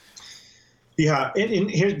 Yeah,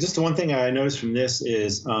 and here, just the one thing I noticed from this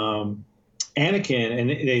is Anakin, and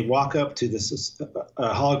they walk up to this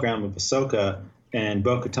hologram of Ahsoka and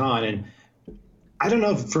Bo-Katan, and I don't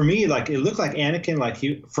know, for me, like, it looked like Anakin, like,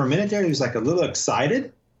 for a minute there, he was like a little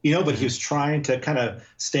excited, but he was trying to kind of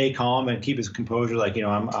stay calm and keep his composure, like,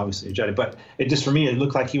 I'm obviously a Jedi, but it just, for me, it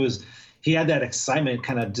looked like he had that excitement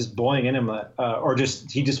kind of just boiling in him, or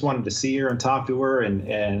he just wanted to see her and talk to her,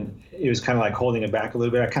 and it was kind of like holding it back a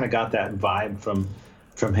little bit. I kind of got that vibe from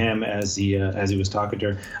him as he was talking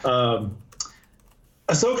to her.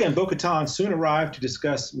 Ahsoka and Bo-Katan soon arrive to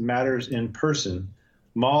discuss matters in person.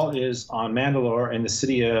 Maul is on Mandalore in the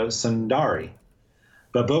city of Sundari.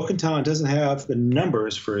 But Bo-Katan doesn't have the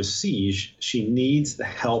numbers for a siege. She needs the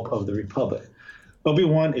help of the Republic.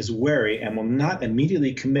 Obi-Wan is wary and will not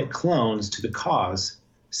immediately commit clones to the cause,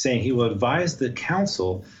 saying he will advise the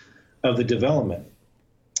Council of the development.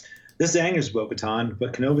 This angers Bo-Katan,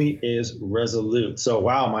 but Kenobi is resolute. So,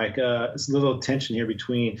 wow, Mike, it's a little tension here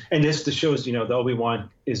between, and this just shows, the Obi-Wan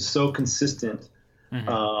is so consistent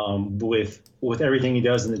with everything he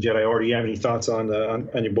does in the Jedi Order. Do you have any thoughts on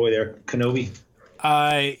your boy there, Kenobi?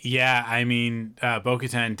 Yeah, I mean,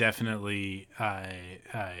 Bo-Katan definitely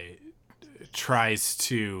tries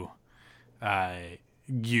to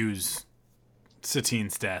use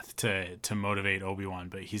Satine's death to motivate Obi-Wan,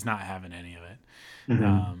 but he's not having any of it.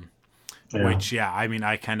 Mm-hmm. Which, I mean,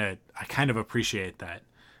 I kind of appreciate that.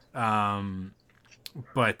 But on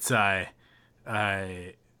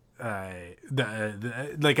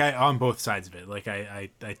both sides of it, like I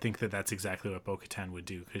think that's exactly what Bo-Katan would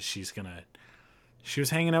do, because she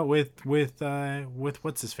was hanging out with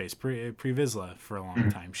what's his face, Pre Vizsla for a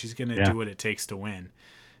long time. She's gonna do what it takes to win.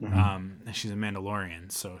 And she's a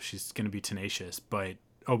Mandalorian, so she's gonna be tenacious. But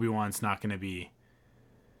Obi-Wan's not gonna be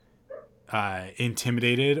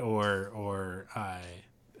intimidated or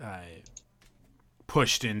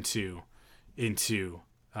pushed into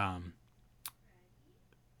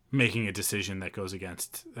making a decision that goes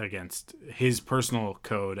against his personal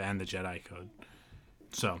code and the Jedi code.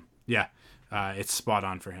 So yeah, it's spot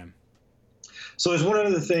on for him. So there's one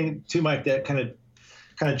other thing too, Mike, that kind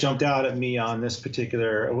of jumped out at me on this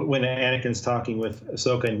particular, when Anakin's talking with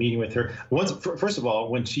Ahsoka and meeting with her. First of all,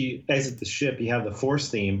 when she exits the ship, you have the Force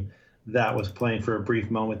theme that was playing for a brief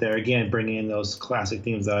moment there. Again, bringing in those classic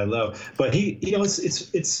themes that I love. But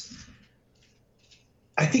it's.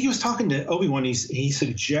 I think he was talking to Obi-Wan. He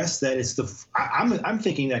suggests that it's I'm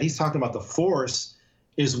thinking that he's talking about the Force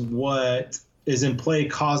is what is in play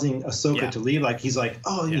causing Ahsoka to leave. Like, he's like,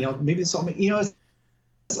 maybe it's all, it's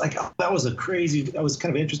like, oh, that was kind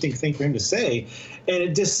of an interesting thing for him to say. And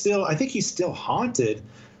it just still, I think he's still haunted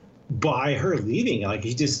by her leaving. Like,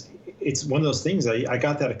 it's one of those things. I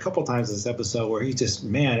got that a couple times in this episode where he just,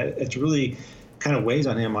 it's really kind of weighs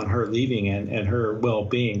on him, on her leaving and her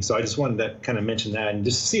well-being. So I just wanted to kind of mention that, and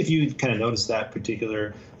just to see if you kind of noticed that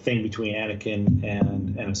particular thing between Anakin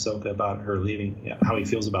and Ahsoka about her leaving, how he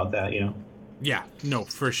feels about that, Yeah, no,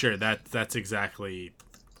 for sure. That's exactly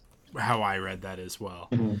how I read that as well.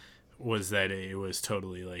 Mm-hmm. Was that it was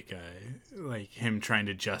totally like him trying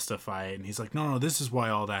to justify it, and he's like, no, this is why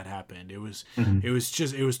all that happened. It was it was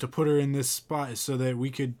to put her in this spot so that we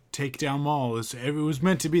could take down Maul. It was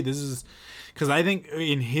meant to be. This is because I think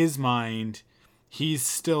in his mind, he's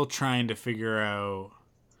still trying to figure out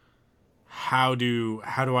how do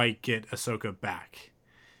I get Ahsoka back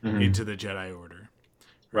into the Jedi Order,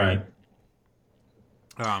 right?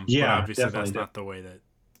 But obviously that's not the way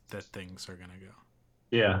that things are gonna go.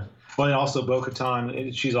 Yeah. Well, and also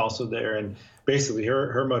Bo-Katan, she's also there, and basically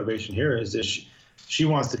her motivation here is that she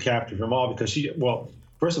wants to capture them all because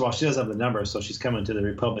first of all, she doesn't have the number, so she's coming to the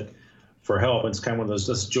Republic for help, and it's kind of one of those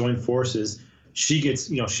let's join forces. She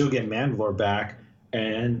gets, she'll get Mandalore back,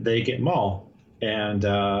 and they get Maul, and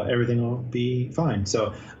everything will be fine.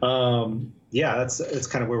 So, yeah, that's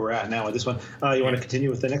kind of where we're at now with this one. You want to continue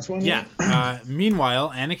with the next one? Yeah.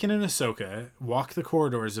 Meanwhile, Anakin and Ahsoka walk the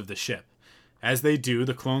corridors of the ship. As they do,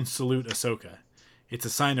 the clones salute Ahsoka. It's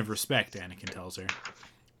a sign of respect, Anakin tells her.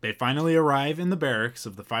 They finally arrive in the barracks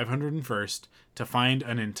of the 501st to find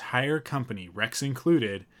an entire company, Rex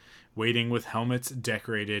included, waiting with helmets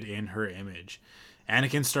decorated in her image.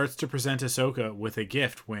 Anakin starts to present Ahsoka with a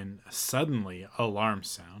gift when suddenly alarms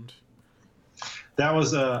sound. That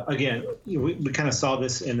was, again, we kind of saw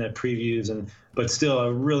this in the previews, but still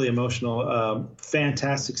a really emotional,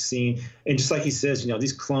 fantastic scene. And just like he says,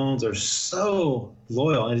 these clones are so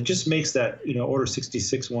loyal, and it just makes that, Order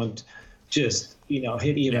 66 one just,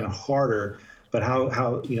 hit even harder. But how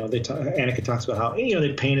Anakin talks about how,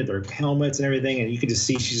 they painted their helmets and everything, and you can just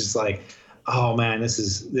see she's just like, oh man, this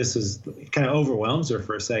is kind of overwhelms her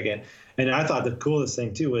for a second. And I thought the coolest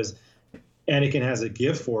thing too was Anakin has a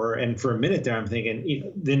gift for her, and for a minute there, I'm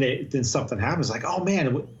thinking, then something happens, like, oh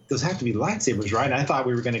man, those have to be lightsabers, right? And I thought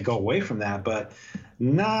we were going to go away from that, but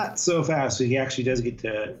not so fast. So he actually does get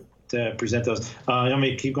to present those. You want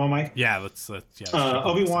me to keep going, Mike? Yeah, let's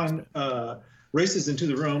Obi-Wan races into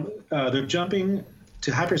the room. They're jumping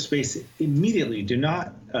to hyperspace immediately. Do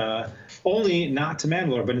not only not to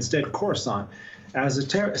Mandalore, but instead Coruscant, as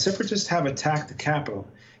the Separatists have attacked the capital.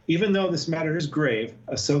 Even though this matter is grave,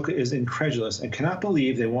 Ahsoka is incredulous and cannot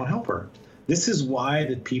believe they won't help her. This is why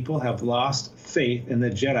the people have lost faith in the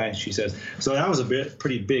Jedi, she says. So that was a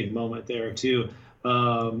pretty big moment there, too.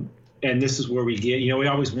 And this is where we get, we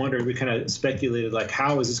always wondered, we kind of speculated, like,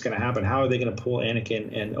 how is this going to happen? How are they going to pull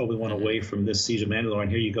Anakin and Obi-Wan away from this siege of Mandalore? And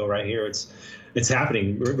here you go, right here. It's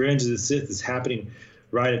happening. Revenge of the Sith is happening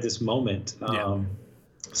right at this moment.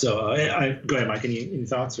 So go ahead, Mike. Any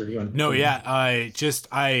thoughts, or do you want? No, yeah.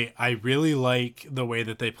 I really like the way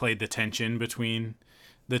that they played the tension between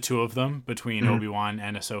the two of them, between Obi-Wan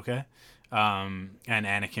and Ahsoka, and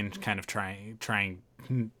Anakin kind of trying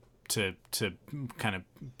to kind of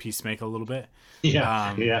peacemake a little bit.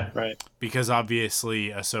 Yeah, right. Because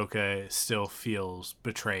obviously Ahsoka still feels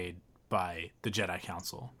betrayed by the Jedi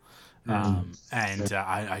Council. I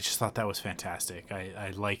just thought that was fantastic.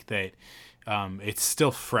 I like that. It's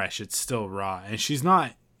still fresh. It's still raw, and she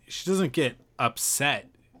doesn't get upset.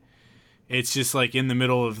 It's just like in the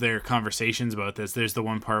middle of their conversations about this, there's the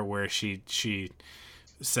one part where she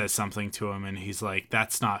says something to him and he's like,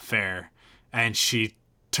 that's not fair. And she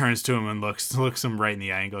turns to him and looks him right in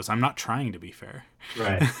the eye and goes, I'm not trying to be fair.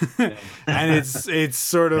 Right. And it's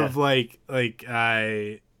sort of like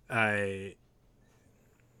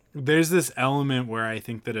there's this element where I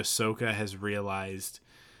think that Ahsoka has realized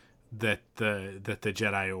that the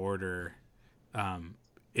Jedi Order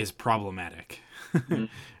is problematic,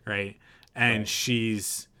 right? And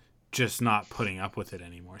she's just not putting up with it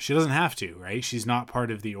anymore. She doesn't have to, right? She's not part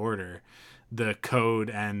of the Order. The code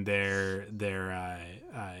and their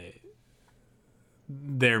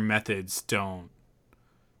methods don't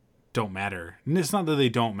matter. And it's not that they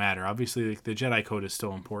don't matter. Obviously, like, the Jedi Code is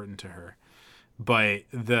still important to her, but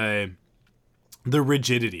the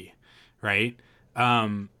rigidity, right?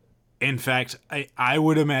 In fact, I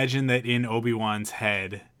would imagine that in Obi-Wan's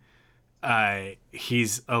head,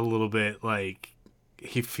 he's a little bit like,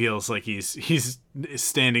 he feels like he's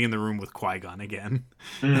standing in the room with Qui-Gon again,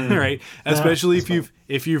 right? Especially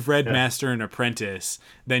if you've read Master and Apprentice,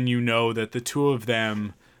 then you know that the two of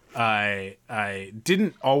them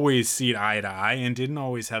didn't always see eye to eye and didn't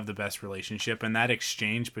always have the best relationship, and that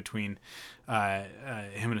exchange between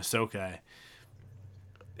him and Ahsoka,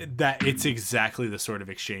 that it's exactly the sort of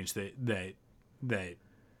exchange that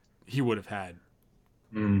he would have had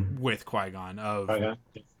with Qui-Gon of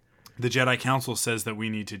the Jedi Council says that we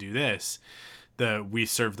need to do this, that we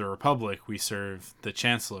serve the Republic, we serve the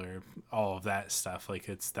Chancellor, all of that stuff. Like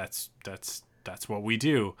that's what we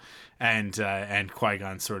do, and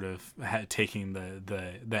Qui-Gon sort of taking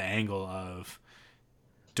the angle of,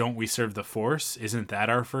 don't we serve the Force? Isn't that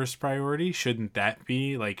our first priority? Shouldn't that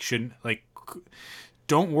be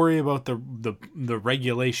don't worry about the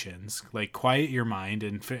regulations, like, quiet your mind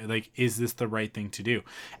and like, is this the right thing to do?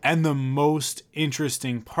 And the most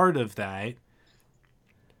interesting part of that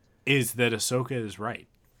is that Ahsoka is right.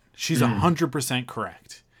 She's 100%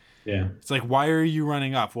 correct. Yeah. It's like, why are you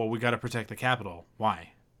running up? Well, we got to protect the capital.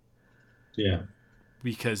 Why? Yeah.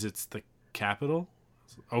 Because it's the capital?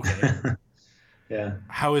 Okay. Yeah.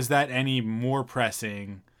 How is that any more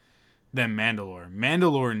pressing than Mandalore?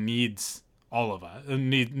 Mandalore needs all of us.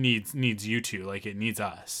 Needs you two. Like, it needs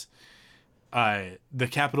us. The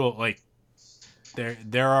capital, like,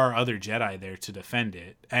 there are other Jedi there to defend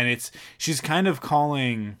it, and she's kind of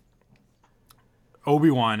calling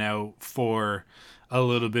Obi-Wan out for a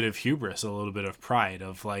little bit of hubris, a little bit of pride,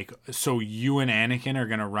 of like, so you and Anakin are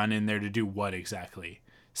gonna run in there to do what exactly?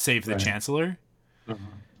 Save the Chancellor?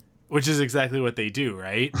 Which is exactly what they do,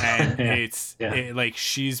 right? And like,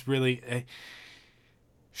 she's really,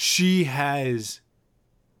 she has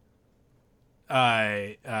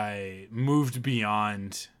moved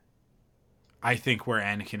beyond, I think, where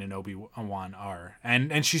Anakin and Obi-Wan are.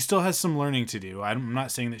 And she still has some learning to do. I'm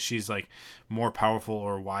not saying that she's like more powerful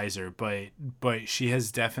or wiser, but she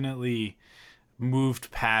has definitely moved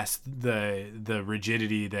past the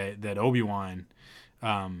rigidity that Obi-Wan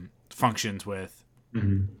functions with,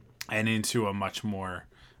 and into a much more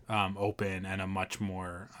open and a much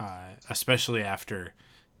more, especially after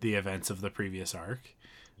the events of the previous arc,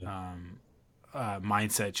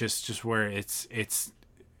 mindset, just where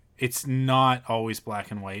it's not always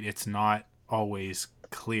black and white. It's not always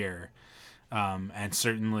clear. And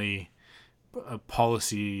certainly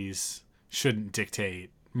policies shouldn't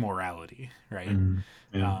dictate morality, right?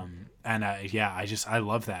 I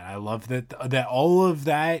love that. I love that all of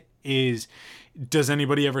that is... Does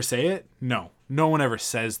anybody ever say it? No. No one ever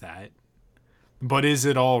says that. But is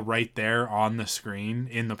it all right there on the screen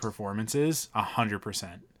in the performances?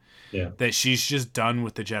 100%. Yeah. That she's just done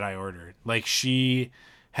with the Jedi Order. Like, she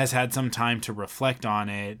has had some time to reflect on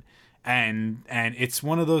it, and it's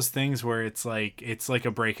one of those things where it's like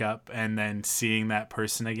a breakup, and then seeing that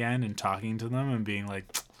person again and talking to them and being like,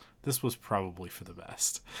 this was probably for the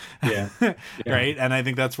best. Yeah. Right? And I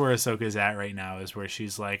think that's where Ahsoka's at right now, is where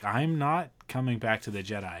she's like, I'm not coming back to the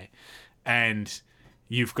Jedi. And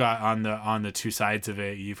you've got on the two sides of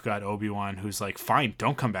it, you've got Obi-Wan who's like, fine,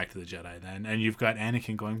 don't come back to the Jedi then. And you've got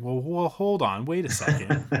Anakin going, well, hold on, wait a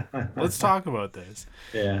second. Let's talk about this.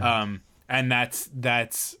 Yeah. And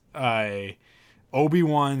that's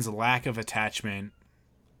Obi-Wan's lack of attachment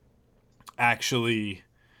actually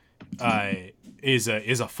is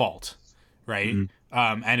a fault, right?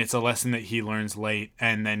 And it's a lesson that he learns late,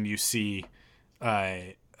 and then you see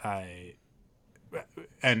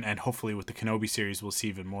and hopefully with the Kenobi series we'll see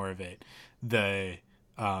even more of it, the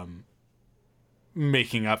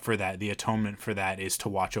making up for that, the atonement for that, is to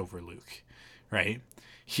watch over Luke, right?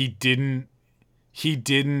 He didn't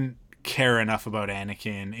care enough about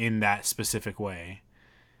Anakin in that specific way,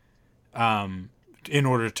 in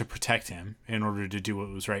order to protect him, in order to do what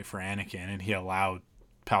was right for Anakin, and he allowed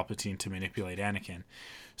Palpatine to manipulate Anakin.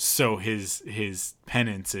 So his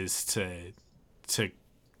penance is to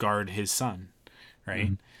guard his son,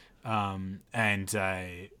 right? And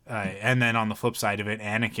then on the flip side of it,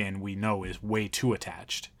 Anakin, we know, is way too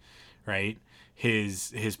attached, right?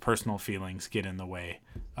 His personal feelings get in the way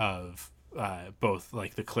of both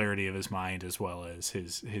like the clarity of his mind as well as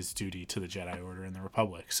his duty to the Jedi Order and the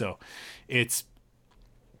Republic. So they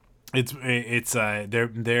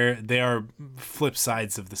are flip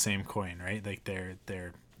sides of the same coin, right? Like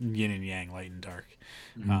they're yin and yang, light and dark.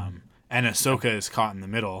 And Ahsoka is caught in the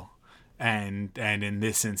middle, and in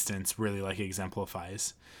this instance really like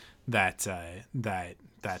exemplifies that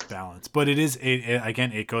balance. But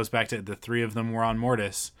it goes back to the three of them were on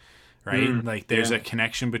Mortis, right? Like there's a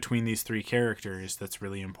connection between these three characters that's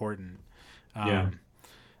really important. And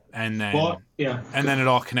then and then it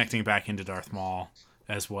all connecting back into Darth Maul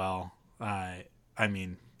as well. I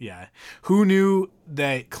mean, yeah. Who knew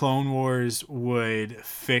that Clone Wars would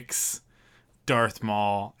fix Darth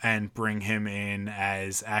Maul and bring him in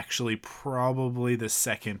as actually probably the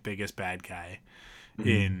second biggest bad guy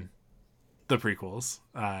in the prequels?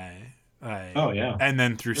 And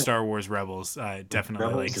then through Star Wars Rebels, definitely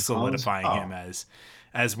Rebels, like solidifying him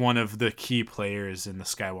as one of the key players in the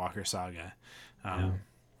Skywalker saga.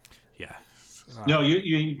 No,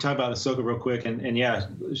 you talk about Ahsoka real quick, and yeah,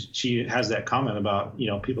 she has that comment about,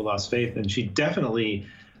 people lost faith, and she definitely,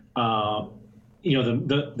 the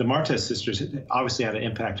Martez sisters obviously had an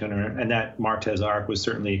impact on her, and that Martez arc was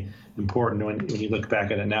certainly important when you look back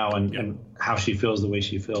at it now, and how she feels the way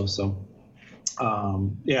she feels. So,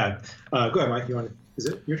 go ahead, Mike. Is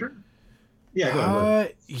it your turn? Yeah, go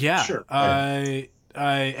ahead. Yeah. Sure.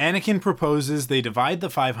 Anakin proposes they divide the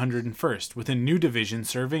 501st with a new division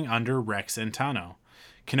serving under Rex and Tano.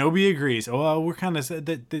 Kenobi agrees. Oh, well, we're kind of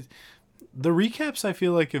the recaps, I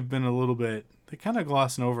feel like, have been a little bit, they're kind of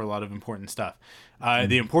glossing over a lot of important stuff.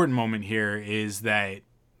 The important moment here is that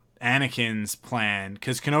Anakin's plan,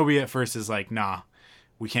 because Kenobi at first is like, nah,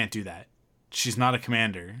 we can't do that. she's not a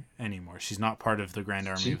commander anymore. She's not part of the Grand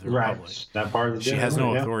Army of the Right. Republic. Not part of the She has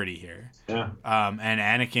no authority here. Yeah. And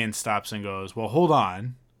Anakin stops and goes, well, hold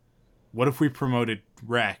on. What if we promoted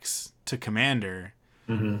Rex to commander,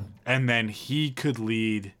 and then he could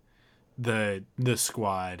lead the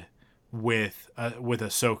squad with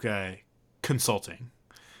Ahsoka consulting,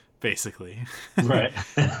 basically. Right.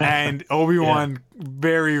 And Obi-Wan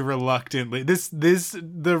very reluctantly, the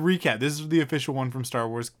recap, this is the official one from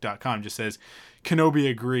StarWars.com, just says Kenobi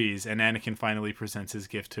agrees, and Anakin finally presents his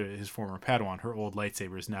gift to his former Padawan, her old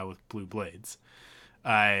lightsabers now with blue blades.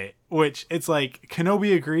 Which it's like,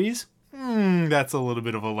 Kenobi agrees? That's a little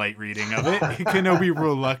bit of a light reading of it. Kenobi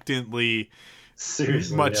reluctantly,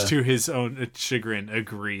 seriously, much to his own chagrin,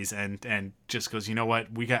 agrees and just goes, you know what,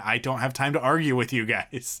 I don't have time to argue with you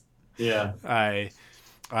guys. Yeah.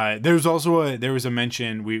 There was a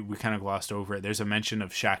mention, we kind of glossed over it. There's a mention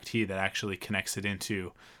of Shaak Ti that actually connects it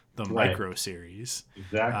into the micro series.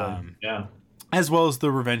 Exactly. Yeah. As well as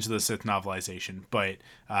the Revenge of the Sith novelization, but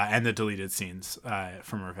and the deleted scenes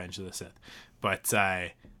from Revenge of the Sith. But awesome.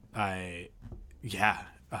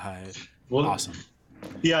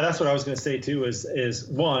 Yeah, that's what I was going to say too. Is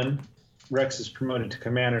one, Rex is promoted to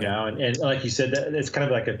commander now, and like you said, that it's kind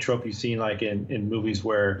of like a trope you've seen like in movies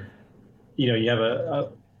where, you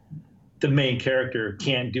have the main character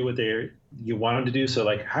can't do what you want him to do. So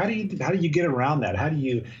like, how do you get around that? How do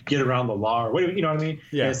you get around the law? Or you know what I mean?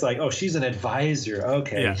 Yeah. And it's like, oh, she's an advisor.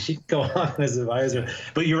 Okay, she can go on as an advisor.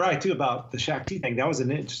 But you're right too about the Shaak Ti thing. That was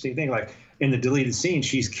an interesting thing. Like in the deleted scene,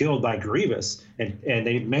 she's killed by Grievous, and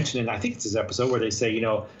they mention it. I think it's this episode where they say,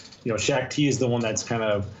 Shaak Ti is the one that's kind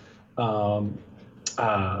of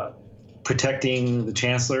protecting the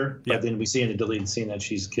Chancellor, but then we see in the deleted scene that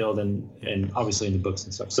she's killed, and obviously in the books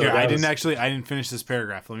and stuff. So I didn't finish this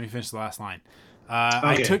paragraph. Let me finish the last line.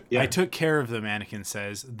 I took care of them. Anakin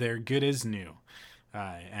says they're good as new,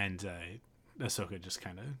 and Ahsoka just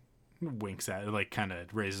kind of winks at it, like kind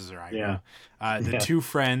of raises her eyebrow. The two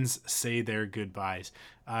friends say their goodbyes.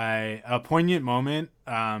 A poignant moment,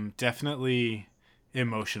 definitely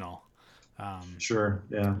emotional. Sure.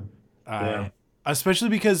 Yeah. Especially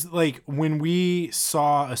because, like, when we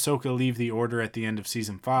saw Ahsoka leave the Order at the end of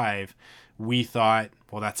season 5, we thought,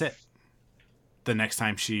 well, that's it. The next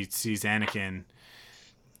time she sees Anakin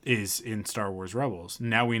is in Star Wars Rebels.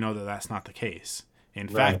 Now we know that that's not the case. In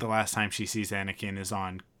fact, the last time she sees Anakin is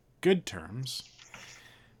on good terms,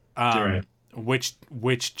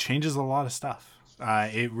 which changes a lot of stuff.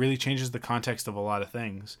 It really changes the context of a lot of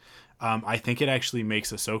things. I think it actually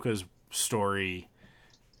makes Ahsoka's story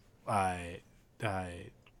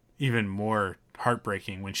even more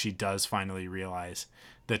heartbreaking when she does finally realize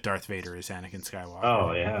that Darth Vader is Anakin Skywalker.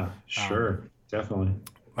 Oh yeah, sure, definitely.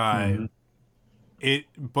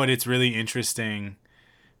 But it's really interesting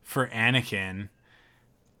for Anakin.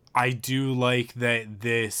 I do like that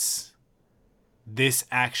this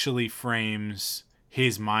actually frames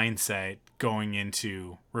his mindset going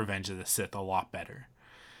into Revenge of the Sith a lot better.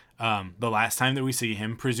 The last time that we see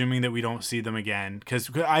him, presuming that we don't see them again,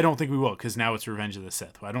 because I don't think we will, because now it's Revenge of the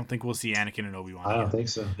Sith. I don't think we'll see Anakin and Obi-Wan. I don't think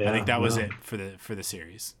so. Yeah, I think that was it for the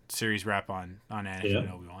series wrap on Anakin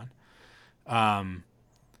and Obi-Wan.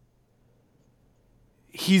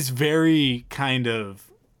 He's very kind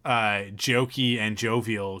of jokey and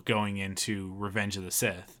jovial going into Revenge of the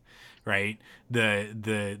Sith, right?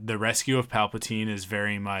 The rescue of Palpatine is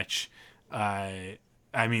very much. Hey,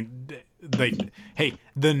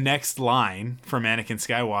 the next line from Anakin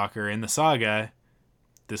Skywalker in the saga,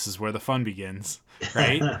 this is where the fun begins,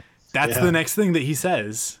 right? That's the next thing that he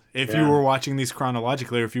says. If you were watching these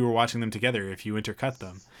chronologically, or if you were watching them together, if you intercut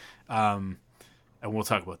them, and we'll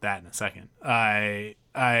talk about that in a second. I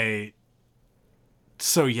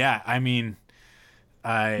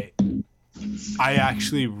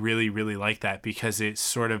actually really, really like that, because it's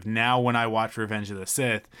sort of, now when I watch Revenge of the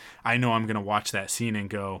Sith, I know I'm going to watch that scene and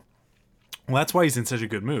go, well, that's why he's in such a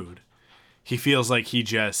good mood. He feels like he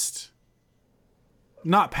just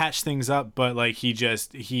not patched things up, but like he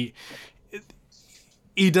doesn't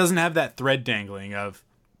have that thread dangling of,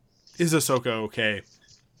 is Ahsoka okay?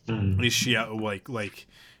 Is she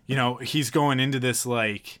he's going into this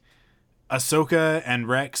like, Ahsoka and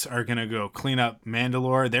Rex are going to go clean up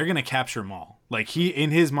Mandalore. They're going to capture Maul. Like, in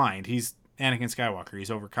his mind, he's Anakin Skywalker. He's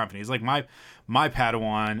overconfident. He's like, my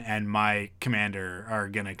Padawan and my commander are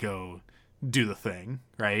going to go do the thing,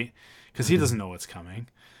 right? Because he doesn't know what's coming.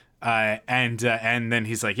 And then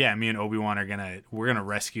he's like, yeah, me and Obi-Wan we're going to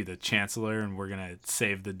rescue the Chancellor, and we're going to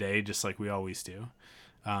save the day just like we always do.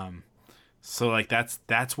 So like,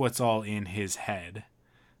 that's what's all in his head.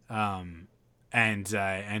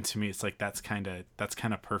 to me it's like that's kind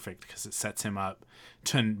of perfect because it sets him up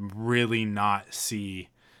to really not see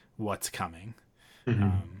what's coming.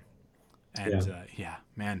 Man,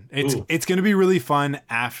 it's going to be really fun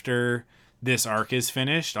after this arc is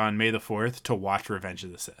finished on May the 4th to watch Revenge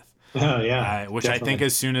of the Sith. Oh yeah, which definitely. I think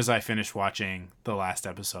as soon as I finish watching the last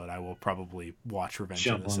episode, I will probably watch Revenge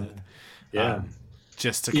of the Sith. Yeah,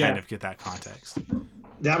 just to kind of get that context.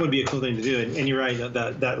 That would be a cool thing to do, and you're right.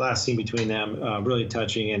 That last scene between them really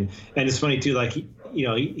touching, and it's funny too. Like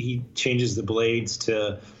he changes the blades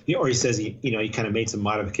to, or he says he kind of made some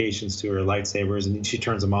modifications to her lightsabers, and she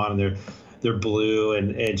turns them on, and they're blue,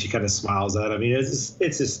 and she kind of smiles at him. I mean, it's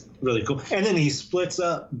just really cool. And then he split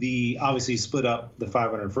up the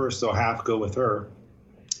 501st, so half go with her,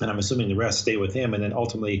 and I'm assuming the rest stay with him, and then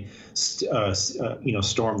ultimately, storm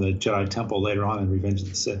the Jedi Temple later on in Revenge of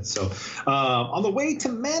the Sith. So, on the way to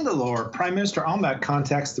Mandalore, Prime Minister Almec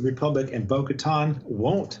contacts the Republic, and Bo-Katan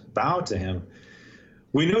won't bow to him.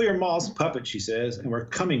 "We know you're Maul's puppet," she says, "and we're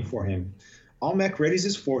coming for him." Almec readies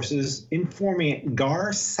his forces, informing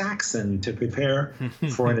Gar Saxon to prepare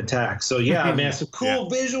for an attack. So yeah, man, some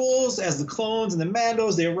cool visuals as the clones and the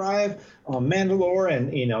Mandos, they arrive on Mandalore,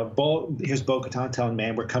 and here's Bo-Katan telling,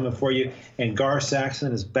 "Man, we're coming for you." And Gar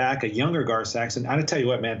Saxon is back, a younger Gar Saxon. I tell you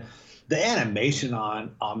what, man, the animation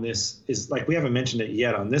on this is like, we haven't mentioned it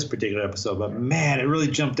yet on this particular episode, but man, it really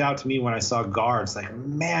jumped out to me when I saw Gar. It's like,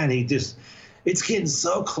 man, it's getting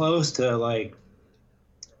so close to like,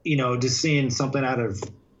 just seeing something out of,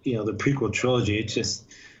 the prequel trilogy. It's just,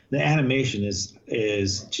 the animation is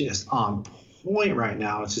just on point right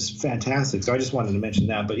now. It's just fantastic. So I just wanted to mention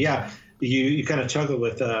that. But yeah, you kind of chuckle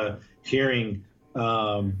with hearing,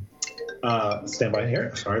 stand by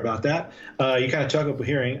here. Sorry about that. You kind of chuckle with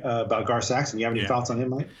hearing about Gar Saxon. You have any thoughts on him,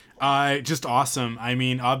 Mike? Just awesome. I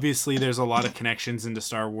mean, obviously there's a lot of connections into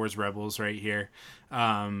Star Wars Rebels right here.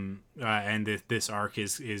 And this arc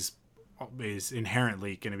is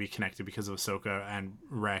inherently going to be connected because of Ahsoka and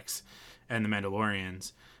Rex and the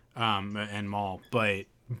Mandalorians, and Maul, but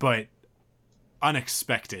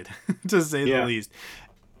unexpected to say the least.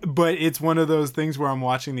 But it's one of those things where I'm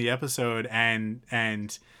watching the episode and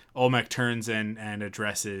Olmec turns and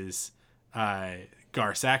addresses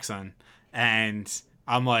Gar Saxon, and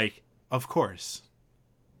I'm like, of course.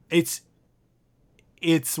 It's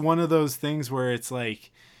one of those things where it's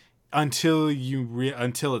like, until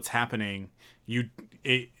it's happening, you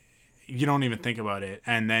don't even think about it,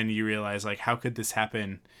 and then you realize, like, how could this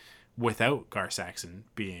happen without Gar Saxon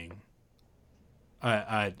being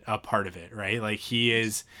a part of it, right? Like, he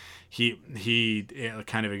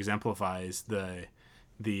kind of exemplifies the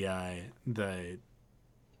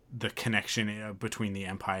connection between the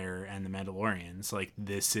Empire and the Mandalorians. Like,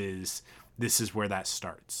 this is where that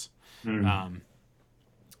starts.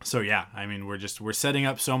 So yeah, I mean, we're setting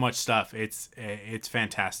up so much stuff. It's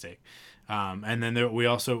fantastic. And then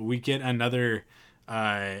we get another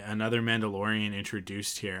Mandalorian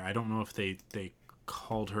introduced here. I don't know if they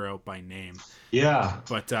called her out by name. Yeah.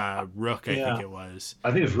 But Rook, I think it was.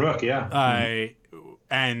 I think it's Rook, yeah.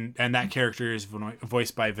 And that character is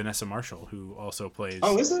voiced by Vanessa Marshall, who also plays.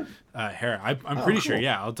 Oh, is it? Hera. I'm pretty sure.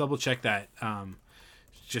 Yeah, I'll double check that.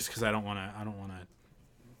 Just because I don't want to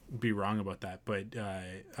be wrong about that, but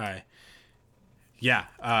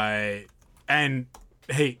and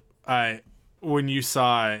hey, when you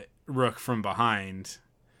saw Rook from behind,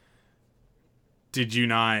 did you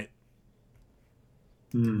not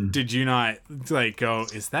like go,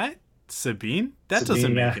 is that Sabine? That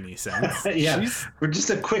doesn't make any sense. Yeah. For just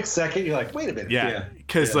a quick second, you're like, wait a minute. Yeah.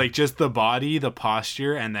 Because like just the body, the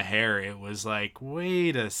posture, and the hair, it was like,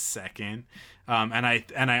 wait a second. And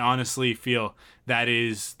I honestly feel that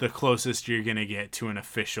is the closest you're gonna get to an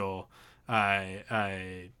official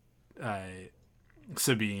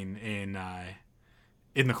Sabine in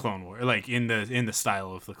the Clone Wars, like in the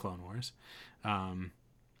style of the Clone Wars.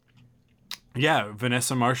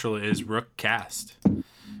 Vanessa Marshall is Rook cast.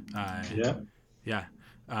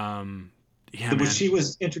 She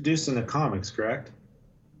was introduced in the comics, correct?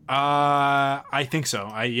 I think so.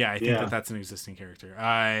 I think that's an existing character.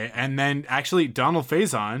 And then actually Donald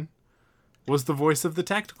Faison was the voice of the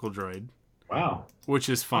tactical droid. Wow. Which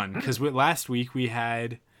is fun because last week we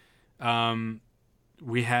had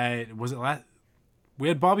we had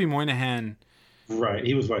Bobby Moynihan. Right.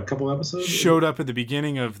 He was a couple episodes? Showed up at the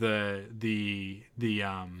beginning of the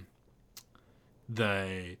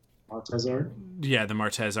Martez arc? Yeah, the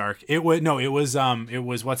Martez arc. It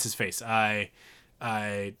was what's his face?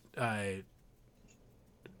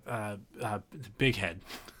 Big Head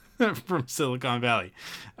from Silicon Valley.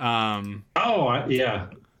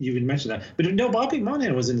 You would mention that. But no, Bobby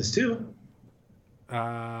Moynihan was in this too.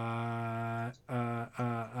 Oh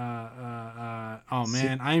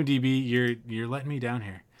man, IMDb, you're letting me down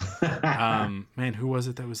here. Man, who was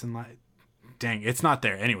it that was in Dang, it's not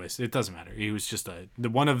there. Anyways, it doesn't matter. He was just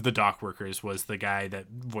one of the dock workers was the guy that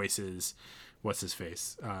voices what's his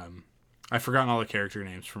face. I've forgotten all the character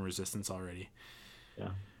names from Resistance already. Yeah.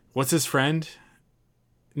 What's his friend?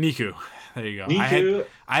 Niku. There you go. Niku.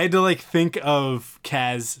 I had to like think of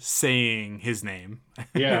Kaz saying his name.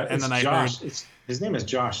 Yeah, and then I Josh. heard His name is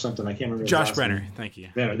Josh something. I can't remember. Josh Brenner. Thank you.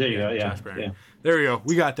 There you go. Yeah. Josh Brenner. Yeah. There we go.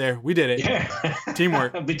 We got there. We did it. Yeah.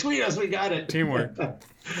 Teamwork. Between us, we got it. Teamwork.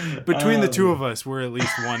 Between the two of us, we're at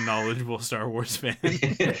least one knowledgeable Star Wars fan.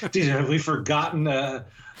 Dude, have we forgotten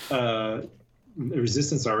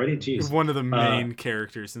Resistance already? Jeez. One of the main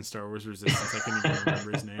characters in Star Wars Resistance. I couldn't even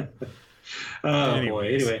remember his name. Boy.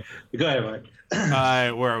 Anyway, go ahead, Mike.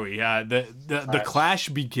 Where are we? The clash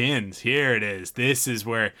begins. Here it is. This is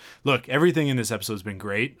where, look, everything in this episode has been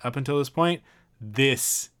great up until this point.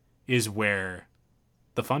 This is where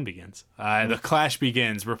the fun begins. The clash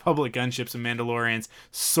begins. Republic gunships and Mandalorians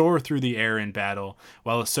soar through the air in battle,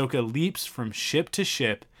 while Ahsoka leaps from ship to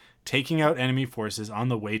ship, taking out enemy forces on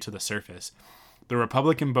the way to the surface. The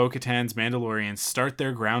Republic and Bo-Katan's Mandalorians start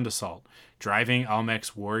their ground assault, driving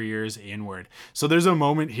Almec's warriors inward. So there's a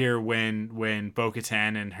moment here when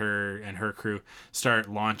Bo-Katan and her crew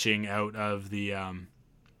start launching out of the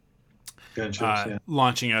gunships,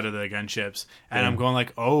 launching out of the gunships, and I'm going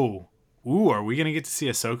like, are we gonna get to see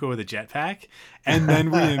Ahsoka with a jetpack? And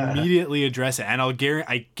then we immediately address it, and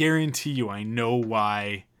I guarantee you, I know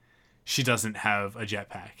why she doesn't have a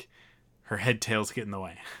jetpack. Her head tails get in the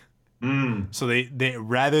way. So they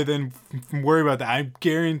rather than worry about that, I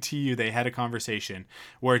guarantee you they had a conversation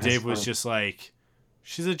where Dave was just like,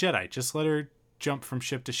 she's a Jedi, just let her jump from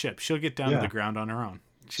ship to ship, she'll get down to the ground on her own.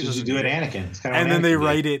 She doesn't do it, Anakin. It's kind of and then they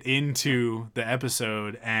write it into the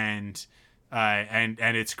episode, and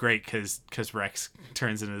it's great because Rex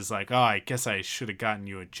turns and is like, I guess I should have gotten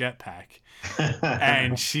you a jetpack.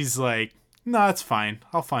 And she's like, no, it's fine,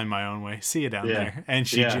 I'll find my own way, see you down there. And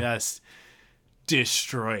she just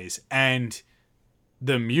destroys, and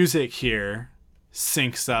the music here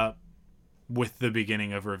syncs up with the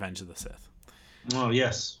beginning of Revenge of the Sith. Oh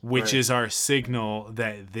yes, which is our signal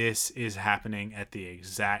that this is happening at the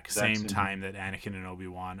exact same time that Anakin and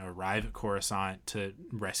Obi-Wan arrive at Coruscant to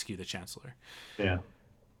rescue the Chancellor. Yeah.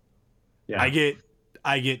 I get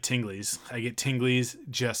tinglies. I get tinglies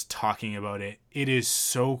just talking about it. It is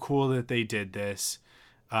so cool that they did this.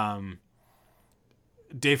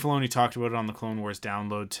 Dave Filoni talked about it on the Clone Wars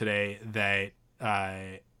download today that,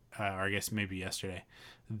 or I guess maybe yesterday,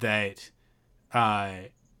 that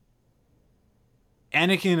Anakin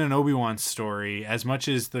and Obi-Wan's story, as much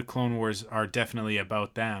as the Clone Wars are definitely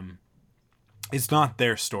about them, it's not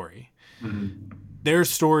their story. Mm-hmm. Their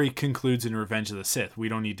story concludes in Revenge of the Sith. We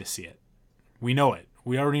don't need to see it. We know it.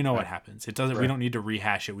 We already know what happens. It doesn't. Right. We don't need to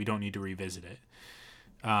rehash it. We don't need to revisit it.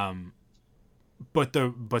 But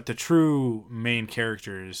the true main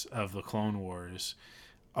characters of the Clone Wars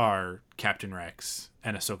are Captain Rex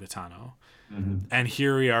and Ahsoka Tano. Mm-hmm. And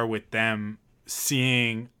here we are with them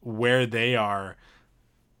seeing where they are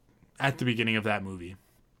at the beginning of that movie.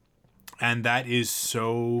 And that is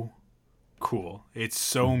so cool. It's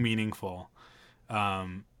so meaningful.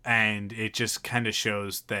 And it just kind of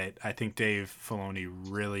shows that I think Dave Filoni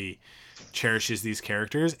really cherishes these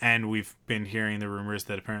characters. And we've been hearing the rumors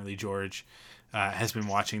that apparently George has been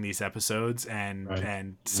watching these episodes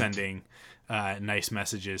and sending nice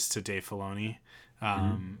messages to Dave Filoni,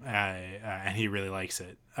 and he really likes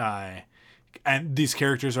it. And these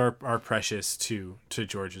characters are precious to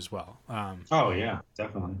George as well. Oh yeah,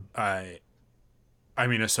 definitely. I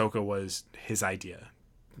mean, Ahsoka was his idea.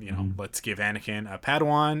 You know, let's give Anakin a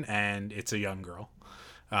Padawan, and it's a young girl.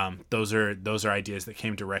 Those are ideas that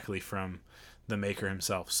came directly from the maker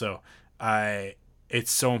himself. So it's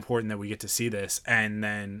so important that we get to see this, and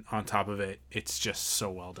then on top of it, it's just so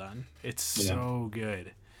well done. It's so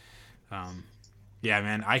good.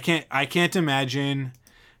 Man, I can't imagine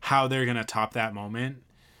how they're gonna top that moment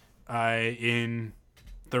in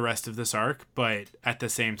the rest of this arc, but at the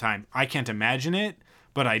same time, I can't imagine it,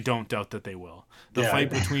 but I don't doubt that they will. The fight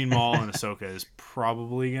between Maul and Ahsoka is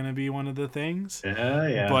probably gonna be one of the things.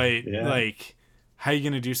 But like, how are you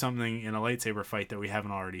gonna do something in a lightsaber fight that we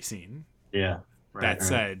haven't already seen? Yeah. That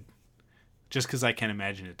said, just because I can't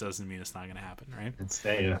imagine it doesn't mean it's not going to happen, right?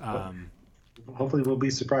 Hopefully we'll be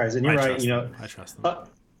surprised. And you're right. I trust them.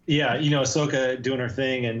 Ahsoka doing her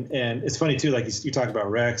thing, and it's funny too. Like you talk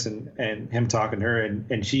about Rex and him talking to her,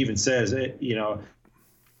 and she even says,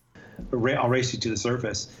 I'll race you to the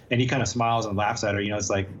surface. And he kind of smiles and laughs at her. It's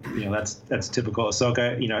like, that's typical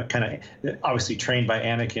Ahsoka, kind of obviously trained by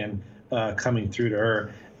Anakin, coming through to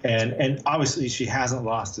her. And obviously she hasn't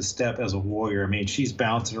lost a step as a warrior. I mean, she's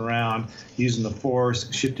bouncing around using the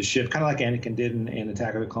Force ship to ship, kind of like Anakin did in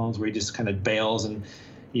Attack of the Clones, where he just kind of bails and,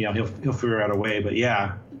 he'll figure out a way. But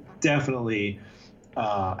yeah, definitely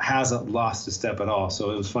hasn't lost a step at all. So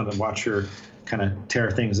it was fun to watch her kind of tear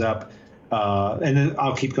things up. And then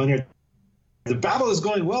I'll keep going here. The battle is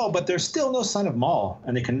going well, but there's still no sign of Maul,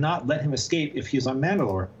 and they cannot let him escape if he's on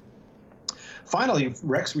Mandalore. Finally,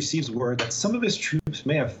 Rex receives word that some of his troops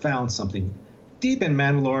may have found something. Deep in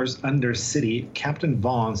Mandalore's Undercity, Captain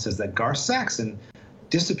Vaughn says that Gar Saxon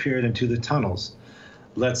disappeared into the tunnels.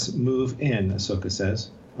 Let's move in, Ahsoka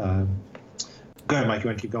says. Go ahead, Mike. You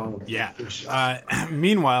want to keep going? Yeah.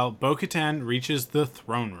 Meanwhile, Bo-Katan reaches the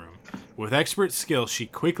throne room. With expert skill, she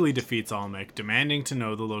quickly defeats Almec, demanding to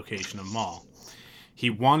know the location of Maul. He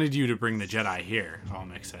wanted you to bring the Jedi here,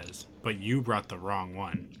 Almec says, but you brought the wrong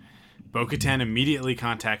one. Bo-Katan immediately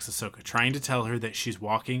contacts Ahsoka, trying to tell her that she's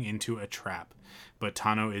walking into a trap, but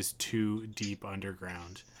Tano is too deep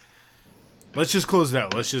underground. Let's just close it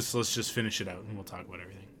out. Let's just finish it out, and we'll talk about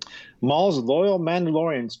everything. Maul's loyal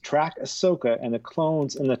Mandalorians track Ahsoka and the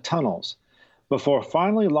clones in the tunnels before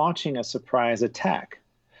finally launching a surprise attack.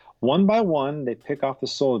 One by one, they pick off the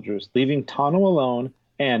soldiers, leaving Tano alone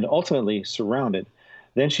and ultimately surrounded.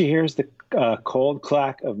 Then she hears the cold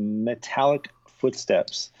clack of metallic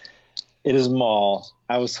footsteps. It is Maul.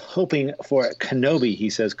 I was hoping for Kenobi, he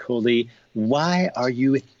says coldly. Why are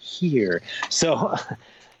you here? So,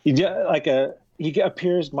 he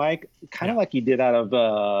appears, Mike, kind of like he did out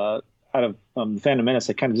of Phantom Menace,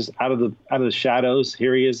 like kind of just out of the shadows.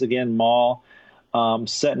 Here he is again, Maul,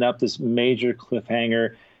 setting up this major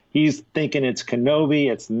cliffhanger. He's thinking it's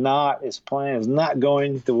Kenobi. It's not. His plan is not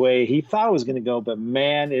going the way he thought it was going to go. But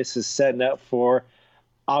man, this is setting up for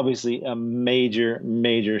obviously a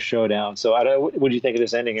major showdown. So, what do you think of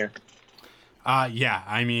this ending here? Yeah,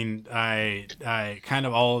 I mean, I kind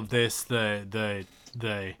of all of this, the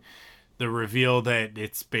reveal that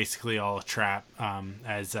it's basically all a trap,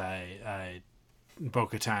 as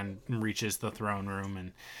Bo-Katan reaches the throne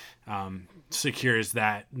room and secures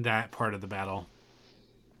that part of the battle.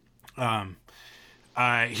 I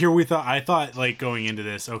thought like going into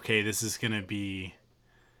this, okay, this is gonna be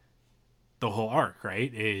the whole arc,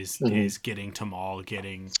 right? Is getting to Maul,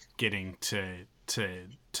 getting to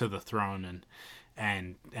the throne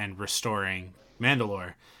and restoring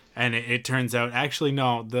Mandalore. And it turns out, actually,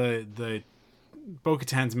 no, the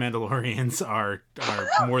Bo-Katan's Mandalorians are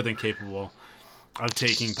more than capable of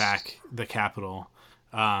taking back the capital.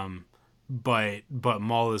 But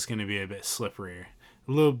Maul is going to be a bit slipperier,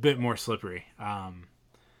 a little bit more slippery.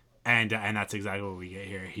 And that's exactly what we get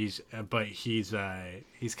here. He's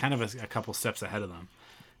kind of a couple steps ahead of them,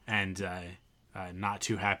 and not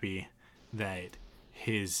too happy that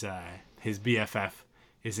his BFF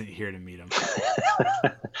isn't here to meet him.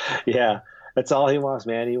 Yeah, that's all he wants,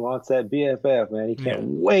 man. He wants that BFF, man. He can't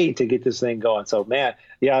wait to get this thing going. So, man,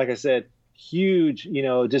 yeah, like I said, huge,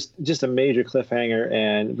 just a major cliffhanger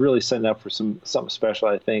and really setting up for something special,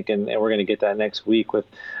 I think. And we're going to get that next week with,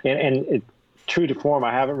 and it, true to form,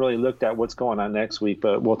 I haven't really looked at what's going on next week,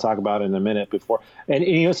 but we'll talk about it in a minute before. And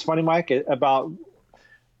it's funny, Mike, about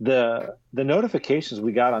the notifications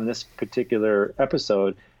we got on this particular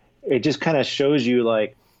episode. It just kind of shows you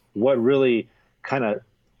like what really kind of,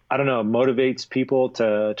 I don't know, motivates people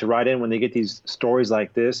to write in when they get these stories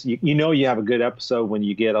like this. You have a good episode when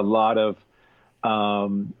you get a lot of,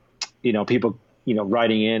 people,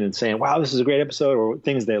 writing in and saying, wow, this is a great episode, or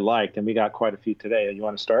things they liked. And we got quite a few today. You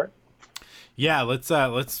want to start? Yeah, let's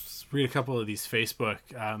read a couple of these Facebook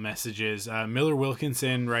messages. Miller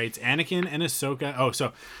Wilkinson writes, Anakin and Ahsoka. Oh,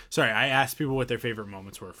 so sorry. I asked people what their favorite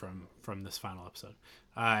moments were from this final episode.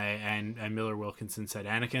 And Miller Wilkinson said,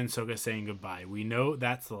 Anakin and Ahsoka saying goodbye. We know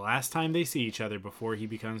that's the last time they see each other before he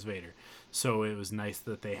becomes Vader. So it was nice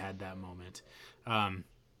that they had that moment. And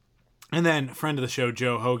then friend of the show,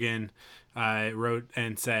 Joe Hogan, wrote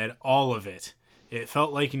and said, all of it. It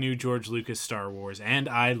felt like new George Lucas Star Wars, and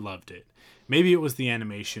I loved it. Maybe it was the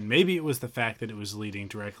animation. Maybe it was the fact that it was leading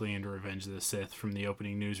directly into Revenge of the Sith from the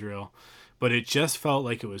opening newsreel. But it just felt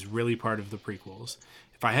like it was really part of the prequels.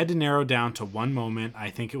 If I had to narrow down to one moment, I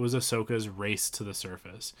think it was Ahsoka's race to the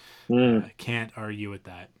surface. I can't argue with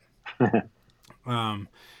that.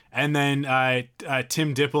 And then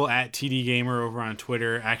Tim Dipple at TD Gamer over on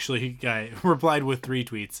Twitter actually replied with 3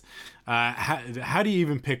 tweets. How do you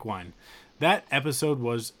even pick one? That episode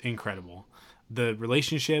was incredible. The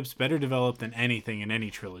relationships better developed than anything in any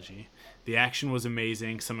trilogy. The action was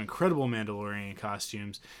amazing, some incredible Mandalorian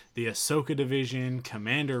costumes, the Ahsoka division,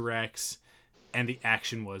 Commander Rex, and the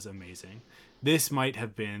action was amazing. This might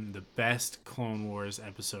have been the best Clone Wars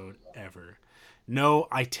episode ever. No,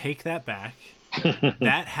 I take that back.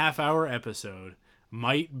 That half-hour episode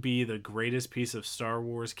might be the greatest piece of Star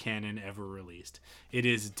Wars canon ever released. It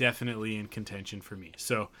is definitely in contention for me.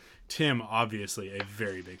 So, Tim, obviously a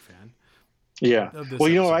very big fan. Yeah. Well,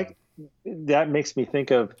 you know, that makes me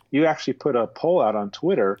think of, you actually put a poll out on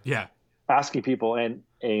Twitter. Yeah. Asking people, and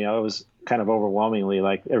you know, it was kind of overwhelmingly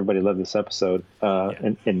like everybody loved this episode.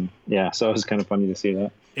 And so it was kind of funny to see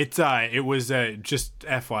that. It was just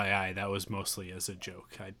FYI, that was mostly as a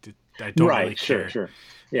joke. I don't really care. Sure.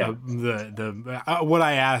 Yeah. What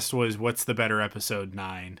I asked was, what's the better episode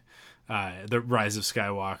 9? The Rise of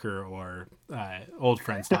Skywalker or Old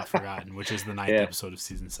Friends Not Forgotten, which is the 9th episode of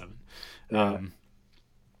season 7.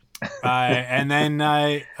 And then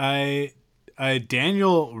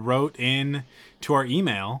Daniel wrote in to our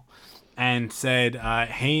email and said,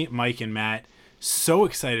 hey, Mike and Matt, so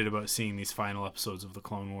excited about seeing these final episodes of the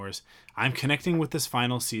Clone Wars. I'm connecting with this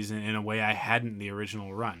final season in a way I hadn't the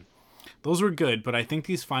original run. Those were good, but I think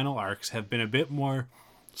these final arcs have a bit more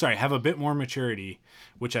maturity,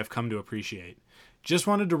 which I've come to appreciate. Just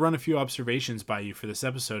wanted to run a few observations by you for this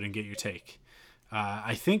episode and get your take.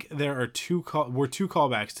 I think there are two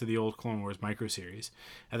callbacks to the old Clone Wars microseries.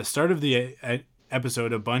 At the start of the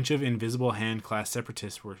episode, a bunch of Invisible Hand-class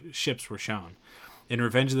Separatist ships were shown. In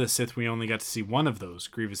Revenge of the Sith, we only got to see one of those,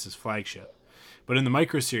 Grievous's flagship. But in the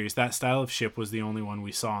microseries, that style of ship was the only one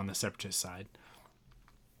we saw on the Separatist side.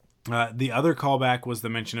 The other callback was the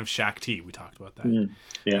mention of Shaak Ti. We talked about that.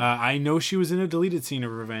 I know she was in a deleted scene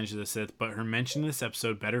of Revenge of the Sith, but her mention in this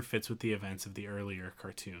episode better fits with the events of the earlier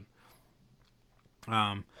cartoon.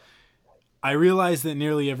 I realize that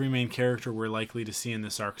nearly every main character we're likely to see in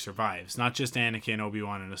this arc survives. Not just Anakin,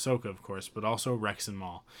 Obi-Wan, and Ahsoka, of course, but also Rex and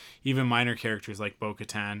Maul. Even minor characters like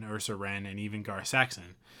Bo-Katan, Ursa Wren, and even Gar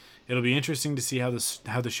Saxon. It'll be interesting to see how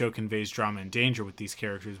the show conveys drama and danger with these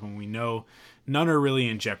characters when we know none are really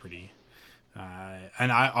in jeopardy.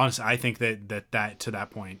 And I think that to that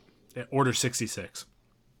point, Order 66.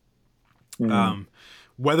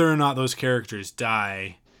 Whether or not those characters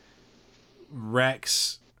die,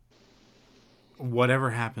 Rex, whatever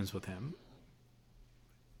happens with him,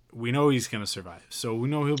 we know he's going to survive. So we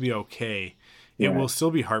know he'll be okay. It will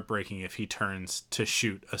still be heartbreaking if he turns to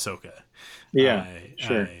shoot Ahsoka.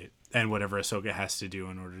 Sure. And whatever Ahsoka has to do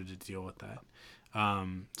in order to deal with that.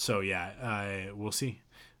 We'll see.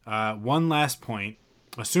 One last point.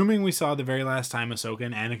 Assuming we saw the very last time Ahsoka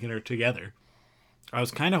and Anakin are together, I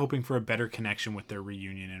was kind of hoping for a better connection with their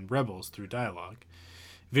reunion in Rebels through dialogue.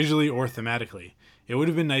 Visually or thematically, it would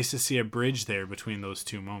have been nice to see a bridge there between those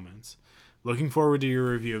two moments. Looking forward to your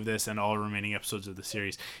review of this and all remaining episodes of the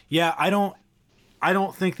series. Yeah, I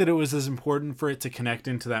don't think that it was as important for it to connect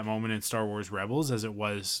into that moment in Star Wars Rebels as it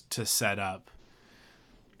was to set up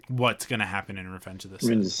what's going to happen in Revenge of the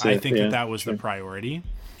Sith. I think that was the priority.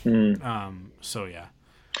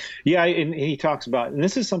 Yeah, and he talks about, and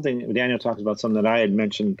this is something Daniel talks about, something that I had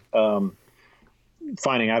mentioned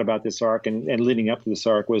finding out about this arc and leading up to this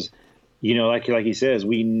arc was, you know, like he says,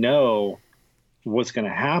 we know what's going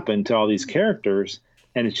to happen to all these characters,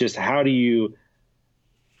 and it's just how do you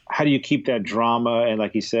keep that drama and,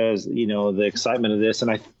 like he says, you know, the excitement of this.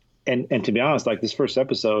 And to be honest, like this first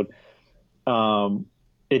episode,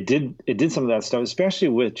 it did some of that stuff, especially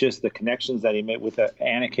with just the connections that he made with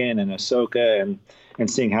Anakin and Ahsoka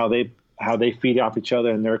and seeing how they feed off each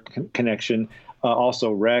other and their connection.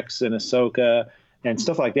 Also Rex and Ahsoka and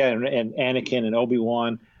stuff like that, and Anakin and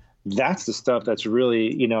Obi-Wan. That's the stuff that's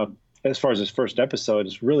really, you know, as far as this first episode,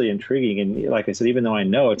 is really intriguing. And like I said, even though I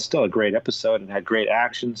know it's still a great episode and had great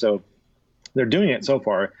action, so they're doing it so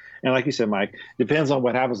far. And like you said, Mike, depends on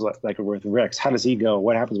what happens, like with Rex. How does he go?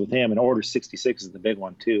 What happens with him? And Order 66 is the big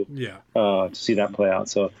one too. Yeah. To see that play out.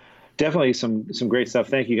 So definitely some great stuff.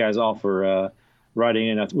 Thank you guys all for writing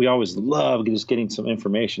in. We always love just getting some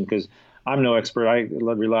information because I'm no expert. I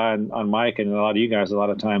rely on Mike and a lot of you guys a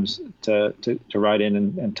lot of times to write in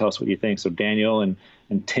and tell us what you think. So Daniel and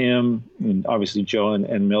Tim and obviously Joe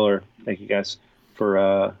and Miller, thank you guys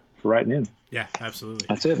for writing in. Yeah, absolutely.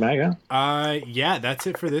 That's it, Maga. Yeah, that's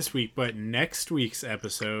it for this week. But next week's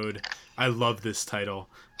episode, I love this title.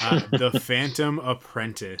 The Phantom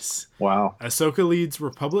Apprentice. Wow. Ahsoka leads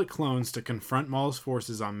Republic clones to confront Maul's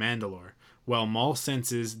forces on Mandalore, while Maul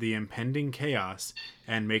senses the impending chaos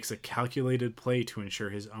and makes a calculated play to ensure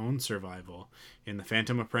his own survival. In The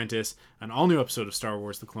Phantom Apprentice, an all-new episode of Star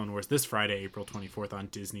Wars The Clone Wars this Friday, April 24th on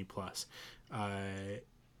Disney+.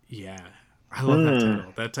 Yeah. I love that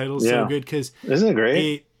title. That title's so good because... Isn't it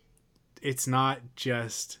great? It's not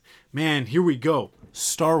just... Man, here we go.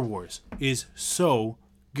 Star Wars is so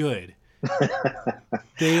good.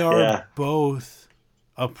 They are both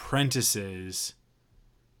apprentices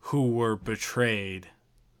who were betrayed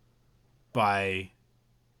by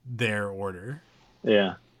their order.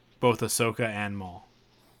 Yeah. Both Ahsoka and Maul.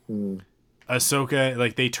 Ahsoka,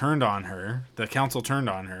 like, they turned on her. The council turned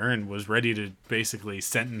on her and was ready to basically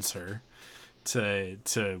sentence her to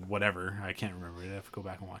whatever. I can't remember. I'd have to go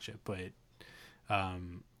back and watch it. But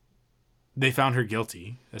they found her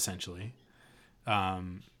guilty, essentially.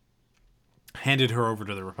 Handed her over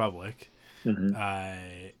to the Republic.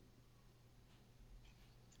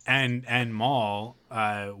 And Maul,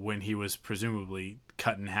 when he was presumably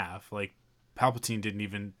cut in half, like, Palpatine didn't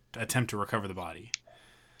even attempt to recover the body.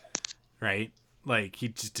 Right? Like, he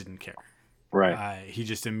just didn't care. Right. He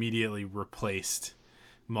just immediately replaced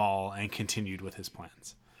Maul and continued with his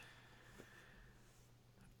plans.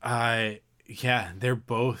 Yeah, they are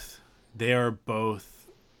both they've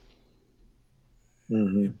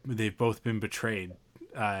both been betrayed.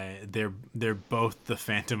 They're both the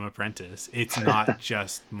Phantom Apprentice. It's not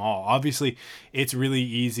just Maul. Obviously, it's really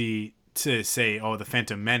easy to say, oh, the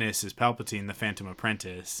Phantom Menace is Palpatine, the Phantom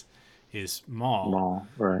Apprentice is Maul.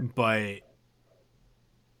 Right. But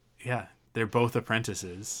yeah, they're both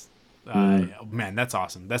apprentices. Man, that's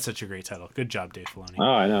awesome. That's such a great title. Good job, Dave Filoni. Oh,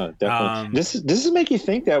 I know, definitely. Does this make you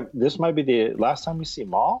think that this might be the last time we see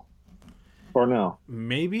Maul? Or no?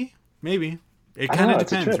 Maybe. It kind of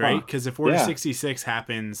depends, right? Because if Order 66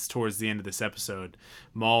 happens towards the end of this episode,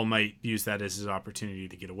 Maul might use that as his opportunity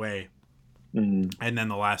to get away. And then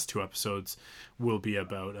the last two episodes will be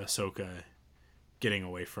about Ahsoka getting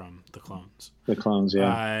away from the clones. The clones,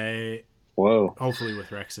 yeah. Whoa. Hopefully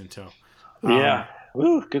with Rex in tow. Yeah.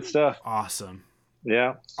 Woo, good stuff. Awesome.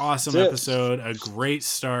 Yeah. Awesome episode. A great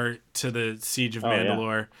start to the Siege of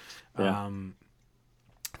Mandalore. Yeah.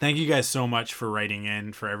 Thank you guys so much for writing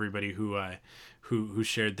in, for everybody who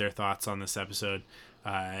shared their thoughts on this episode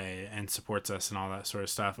and supports us and all that sort of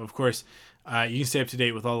stuff. Of course, you can stay up to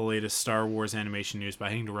date with all the latest Star Wars animation news by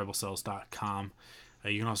heading to rebelcels.com.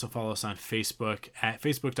 You can also follow us on Facebook at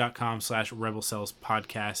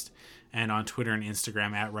facebook.com/RebelCelsPodcast and on Twitter and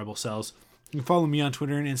Instagram at Rebel Cels. You can follow me on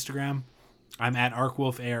Twitter and Instagram. I'm at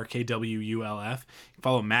ArkwWulf, ARKWULF. You can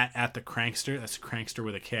follow Matt at The Crankster. That's Crankster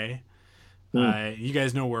with a K. You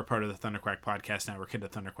guys know we're part of the Thunderquack Podcast Network. Head to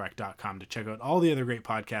thunderquack.com to check out all the other great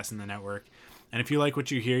podcasts in the network. And if you like what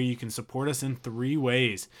you hear, you can support us in 3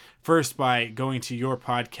 ways. First, by going to your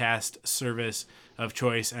podcast service of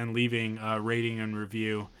choice and leaving a rating and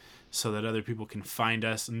review so that other people can find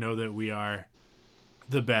us and know that we are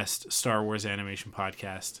the best Star Wars animation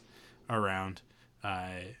podcast around,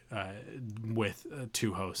 with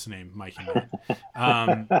 2 hosts named Mike and Matt.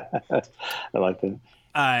 I like that.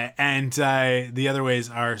 And the other ways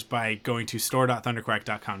are by going to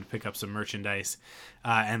store.thunderquack.com to pick up some merchandise.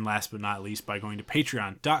 And last but not least, by going to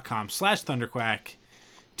patreon.com/thunderquack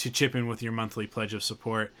to chip in with your monthly pledge of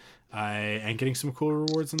support and getting some cool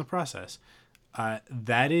rewards in the process.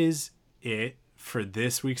 That is it for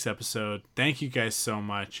this week's episode. Thank you guys so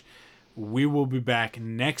much. We will be back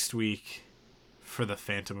next week for The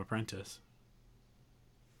Phantom Apprentice.